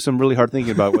to do some really hard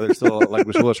thinking about whether it's still like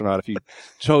Bruce Willis or not. If he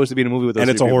chose to be in a movie with those And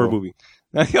it's a three horror people. movie.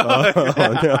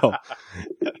 Oh,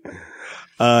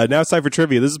 no. Now it's time for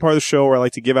trivia. This is part of the show where I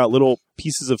like to give out little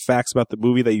pieces of facts about the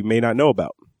movie that you may not know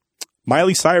about.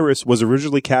 Miley Cyrus was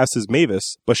originally cast as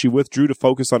Mavis, but she withdrew to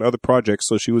focus on other projects,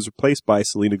 so she was replaced by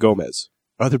Selena Gomez.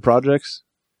 Other projects,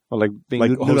 or like being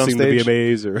Like nude on hosting the stage?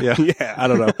 VMAs or... Yeah. Yeah, I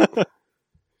don't know.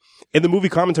 In the movie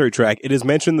commentary track, it is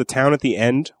mentioned the town at the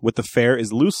end with the fair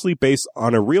is loosely based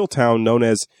on a real town known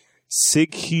as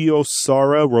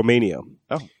Sighiosara, Romania.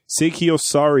 Oh.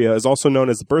 Sighiosara is also known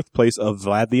as the birthplace of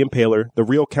Vlad the Impaler, the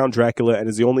real Count Dracula, and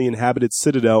is the only inhabited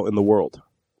citadel in the world.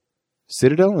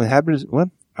 Citadel inhabitants. What?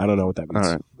 I don't know what that means.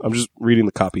 All right. I'm just reading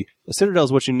the copy. A citadel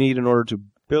is what you need in order to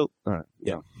build. All right.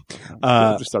 Yeah.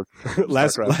 Just start.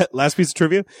 Last piece of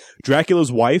trivia.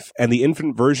 Dracula's wife and the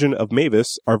infant version of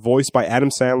Mavis are voiced by Adam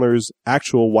Sandler's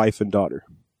actual wife and daughter.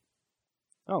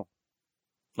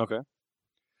 Okay.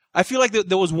 I feel like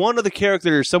there was one other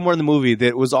character somewhere in the movie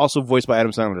that was also voiced by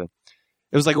Adam Sandler.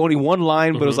 It was like only one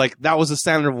line, but it was like, that was the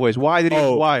Sandler voice. Why did he?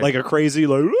 Why? Like a crazy,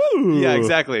 like, ooh. Yeah,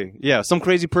 exactly. Yeah, some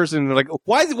crazy person, like,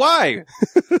 why? You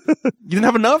didn't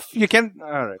have enough? You can't?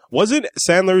 All right. Wasn't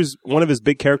Sandler's, one of his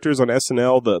big characters on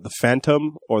SNL, the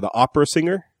Phantom or the opera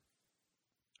singer?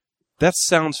 That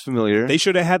sounds familiar. They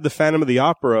should have had the Phantom of the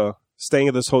Opera staying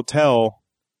at this hotel,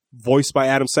 voiced by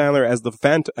Adam Sandler as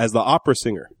the opera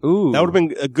singer. Ooh. That would have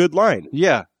been a good line.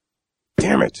 Yeah.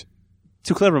 Damn it.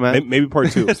 Too clever, man. Maybe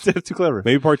part 2. Too clever.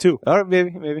 Maybe part 2. All right,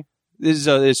 maybe. Is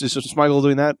Smigel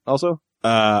doing that also?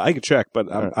 I could check, but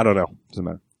Right. I don't know. Doesn't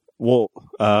matter. Well,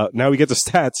 now we get to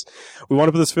stats. We want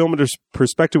to put this film into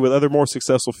perspective with other more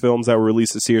successful films that were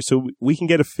released this year so we can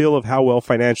get a feel of how well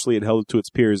financially it held to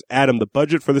its peers. Adam, the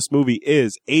budget for this movie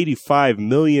is $85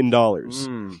 million.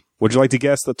 Would you like to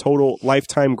guess the total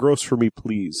lifetime gross for me,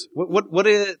 please? What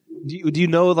is, do you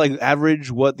know, like,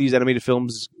 average what these animated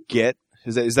films get?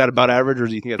 Is that about average, or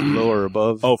do you think that's low or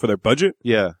above? Oh, for their budget?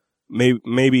 Yeah.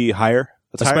 Maybe higher.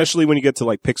 That's especially when you get to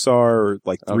like Pixar or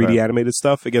like 3D animated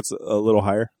stuff, it gets a little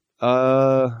higher.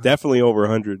 Definitely over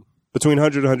 100. Between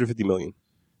 100 and 150 million.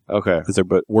 Okay. Is their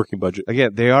working budget.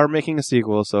 Again, they are making a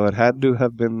sequel, so it had to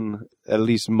have been at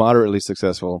least moderately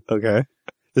successful. Okay.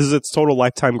 This is its total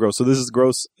lifetime gross. So this is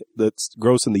that's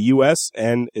gross in the U.S.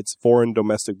 and its foreign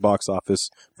domestic box office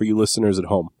for you listeners at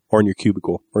home or in your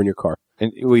cubicle or in your car.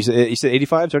 And you said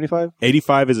 85, 75?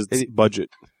 85 is its budget.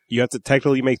 You have to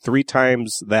technically make 3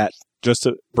 times that just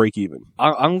to break even.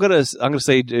 I'm gonna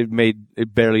say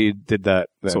it barely did that.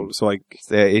 Then. So like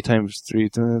 8 times 3,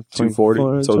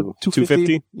 240. So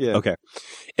 250. Yeah. Okay.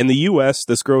 In the U.S.,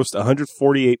 this grossed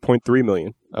 148.3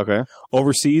 million. Okay.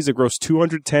 Overseas, it grossed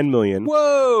 210 million.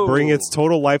 Whoa! Bringing its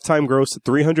total lifetime gross to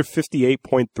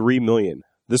 358.3 million.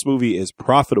 This movie is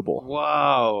profitable.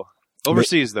 Wow.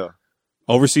 Overseas though.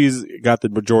 Overseas got the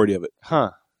majority of it.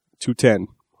 Huh. 210.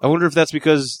 I wonder if that's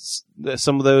because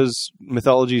some of those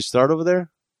mythologies start over there?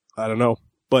 I don't know.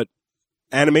 But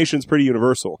animation's pretty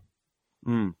universal.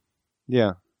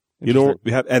 Yeah. You know,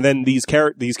 and then these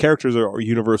characters are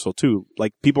universal too.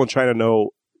 Like people in China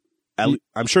know,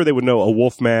 I'm sure they would know a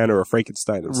Wolfman or a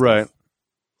Frankenstein and stuff. Right.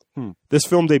 This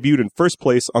film debuted in first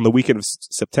place on the weekend of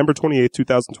September 28,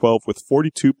 2012 with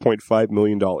 $42.5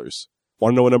 million. Want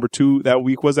to know what number 2 that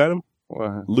week was, Adam?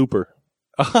 Looper.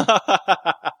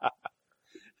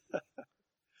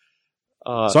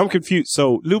 So I'm confused.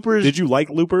 So Looper, did you like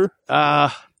Looper?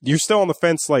 You're still on the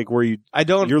fence, like where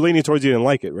you're leaning towards you didn't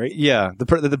like it, right? Yeah,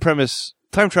 the premise,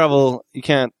 time travel, you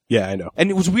can't. Yeah, I know. And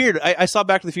it was weird. I saw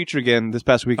Back to the Future again this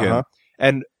past weekend,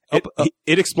 and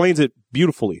it explains it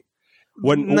beautifully.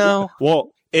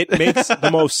 Well, it makes the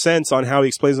most sense on how he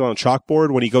explains it on a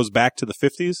chalkboard when he goes back to the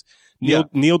 50s.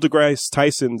 Neil deGrasse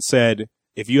Tyson said,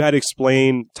 if you had to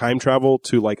explain time travel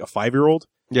to like a 5-year-old,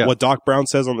 what Doc Brown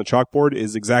says on the chalkboard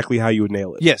is exactly how you would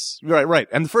nail it. Yes, right.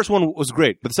 And the first one was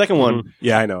great, but the second one...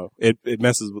 Yeah, I know. It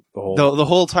messes with the whole... The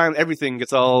whole time, everything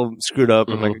gets all screwed up,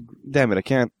 and like, damn it, I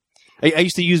can't... I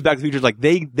used to use Back to the Future like,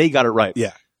 they got it right.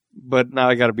 Yeah. But now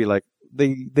I gotta be like,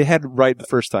 they had it right the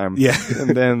first time. Yeah.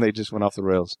 And then they just went off the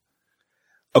rails.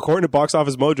 According to Box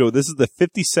Office Mojo, this is the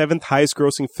 57th highest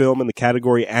grossing film in the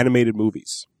category animated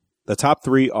movies. The top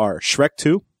 3 are Shrek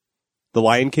 2, The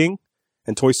Lion King,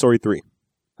 and Toy Story 3.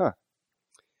 Huh.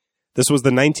 This was the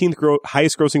 19th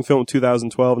highest grossing film in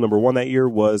 2012. Number 1 that year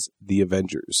was The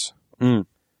Avengers.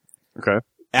 Okay.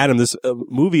 Adam, this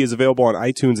movie is available on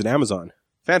iTunes and Amazon.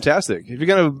 Fantastic. If you're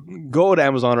going to go to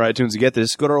Amazon or iTunes to get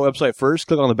this, go to our website first,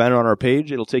 click on the banner on our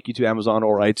page. It'll take you to Amazon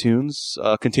or iTunes.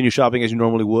 Continue shopping as you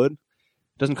normally would.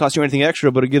 Doesn't cost you anything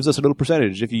extra, but it gives us a little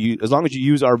percentage as long as you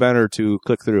use our banner to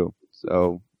click through.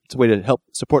 So it's a way to help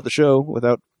support the show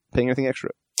without paying anything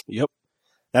extra. Yep.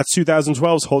 That's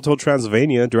 2012's Hotel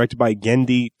Transylvania, directed by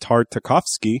Gendy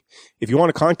Tartakovsky. If you want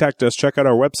to contact us, check out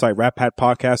our website,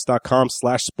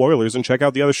 ratpatpodcast.com/spoilers, and check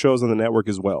out the other shows on the network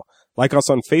as well. Like us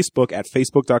on Facebook at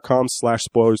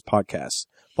facebook.com/spoilerspodcast.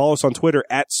 Follow us on Twitter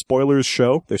at Spoilers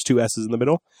Show. There's 2 S's in the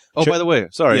middle. Oh, by the way,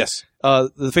 sorry. Yes.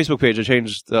 The Facebook page, I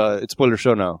changed, it's Spoiler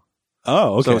Show now.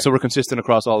 Oh, okay. So we're consistent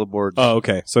across all the boards. Oh,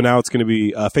 okay. So now it's going to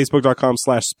be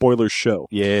facebook.com/spoilers show.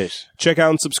 Yes. Check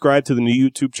out and subscribe to the new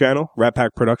YouTube channel, Rat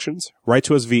Pack Productions. Write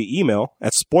to us via email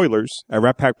at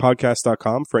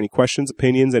spoilers@ratpackpodcast.com for any questions,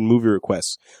 opinions, and movie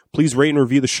requests. Please rate and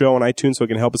review the show on iTunes so it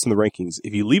can help us in the rankings.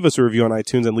 If you leave us a review on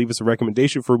iTunes and leave us a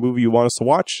recommendation for a movie you want us to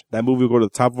watch, that movie will go to the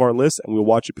top of our list and we'll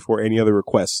watch it before any other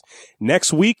requests.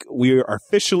 Next week, we are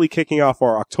officially kicking off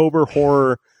our October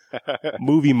horror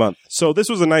movie month. So this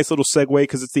was a nice little segue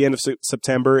because it's the end of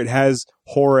September. It has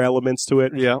horror elements to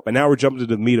it. Yeah. But now we're jumping to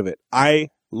the meat of it. I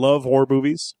love horror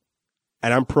movies.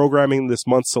 and I'm programming this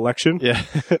month's selection. Yeah.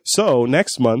 So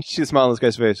next month, See the smile on this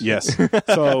guy's face. yes.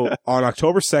 So on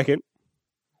October 2nd,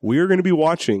 we are going to be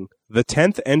watching the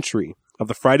 10th entry of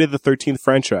the Friday the 13th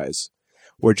franchise,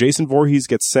 where Jason Voorhees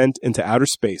gets sent into outer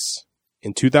space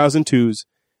in 2002's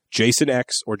Jason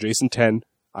X or Jason 10.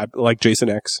 I like Jason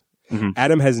X. Mhm.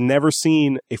 Adam has never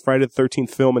seen a Friday the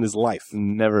 13th film in his life.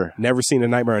 Never. Never seen a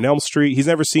Nightmare on Elm Street. He's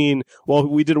never seen, well,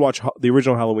 we did watch the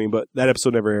original Halloween, but that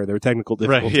episode never aired. There were technical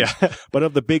difficulties. Right, yeah. But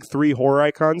of the big three horror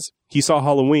icons, he saw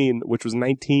Halloween, which was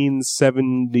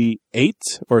 1978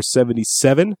 or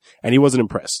 77, and he wasn't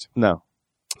impressed. No.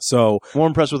 So, More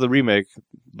impressed with the remake,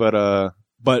 but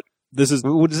this is,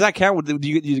 does that count? Do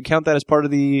you count that as part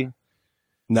of the...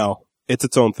 no, it's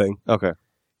its own thing. Okay.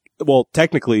 Well,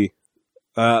 technically,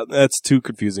 that's too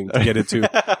confusing to get into.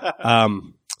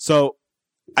 So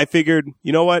I figured,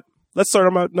 you know what? Let's start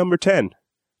him at number 10.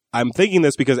 I'm thinking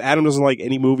this because Adam doesn't like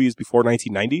any movies before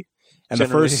 1990. And the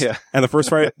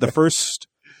first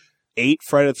 8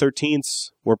 Friday the 13ths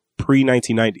were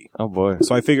pre-1990. Oh boy.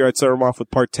 So I figured I'd start him off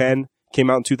with part 10. Came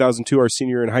out in 2002, our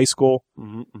senior year in high school.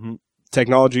 Mm-hmm, mm-hmm.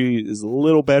 Technology is a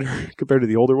little better compared to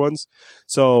the older ones.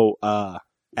 So,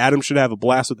 Adam should have a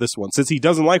blast with this one, since he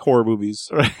doesn't like horror movies.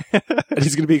 Right. And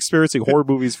he's going to be experiencing horror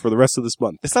movies for the rest of this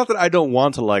month. It's not that I don't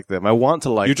want to like them. I want to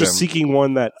like them. You're just seeking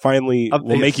one that finally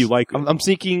will make you like it. I'm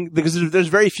seeking, because there's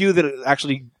very few that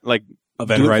actually, like,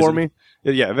 Event do Horizon. it for me.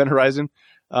 Yeah, Event Horizon.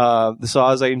 The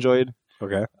Saws I enjoyed.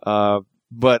 Okay.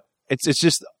 But it's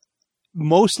just,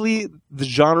 mostly the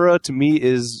genre to me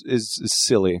is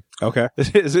silly. Okay.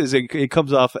 It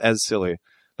comes off as silly.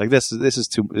 Like this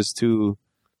is too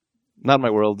not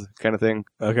my world kind of thing.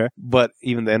 Okay. But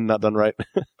even then, not done right.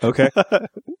 Okay.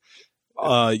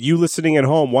 You listening at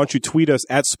home, why don't you tweet us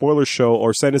at Spoiler Show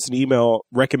or send us an email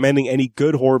recommending any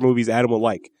good horror movies Adam will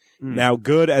like. Now,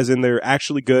 good as in they're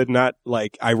actually good, not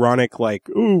like ironic, like,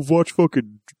 ooh, watch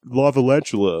fucking Lava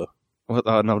Lantula.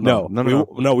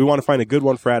 No. We want to find a good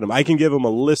one for Adam. I can give him a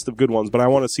list of good ones, but I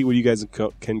want to see what you guys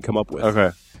can come up with.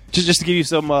 Okay. Just to give you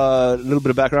some little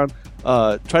bit of background,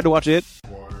 tried to watch it,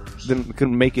 then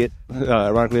couldn't make it.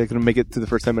 Ironically, I couldn't make it to the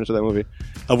first 10 minutes of that movie.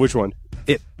 Of which one?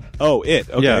 It. Oh, It.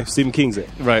 Okay. Yeah. Stephen King's It.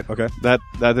 Right. Okay. That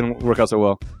didn't work out so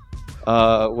well.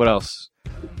 What else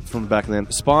from back then?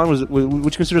 Spawn would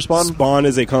you consider Spawn? Spawn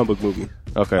is a comic book movie.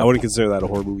 Okay. I wouldn't consider that a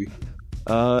horror movie.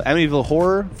 Amityville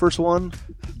Horror, first one.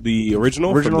 The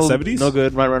original from the 70s? No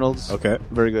good. Ryan Reynolds. Okay.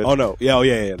 Very good. Oh, no.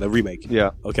 Yeah. The remake.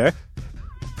 Yeah. Okay.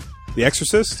 The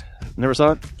Exorcist? Never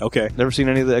saw it. Okay. Never seen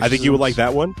any of the Exorcisms. I think you would like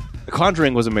that one. The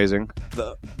Conjuring was amazing.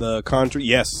 The Conjuring.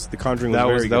 Yes, The Conjuring was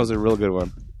very good. That was a real good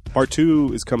one. Part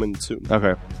 2 is coming soon.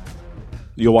 Okay.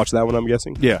 You'll watch that one, I'm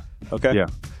guessing? Yeah. Okay. Yeah.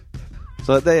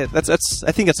 So that's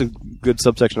I think that's a good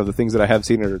subsection of the things that I have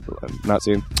seen or not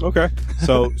seen. Okay.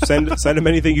 So send him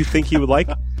anything you think he would like.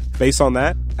 Based on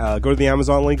that, go to the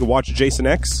Amazon link and watch Jason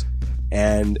X.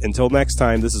 And until next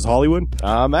time, this is Hollywood.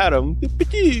 I'm Adam. Come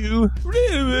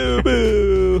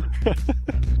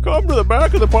to the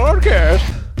back of the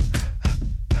podcast.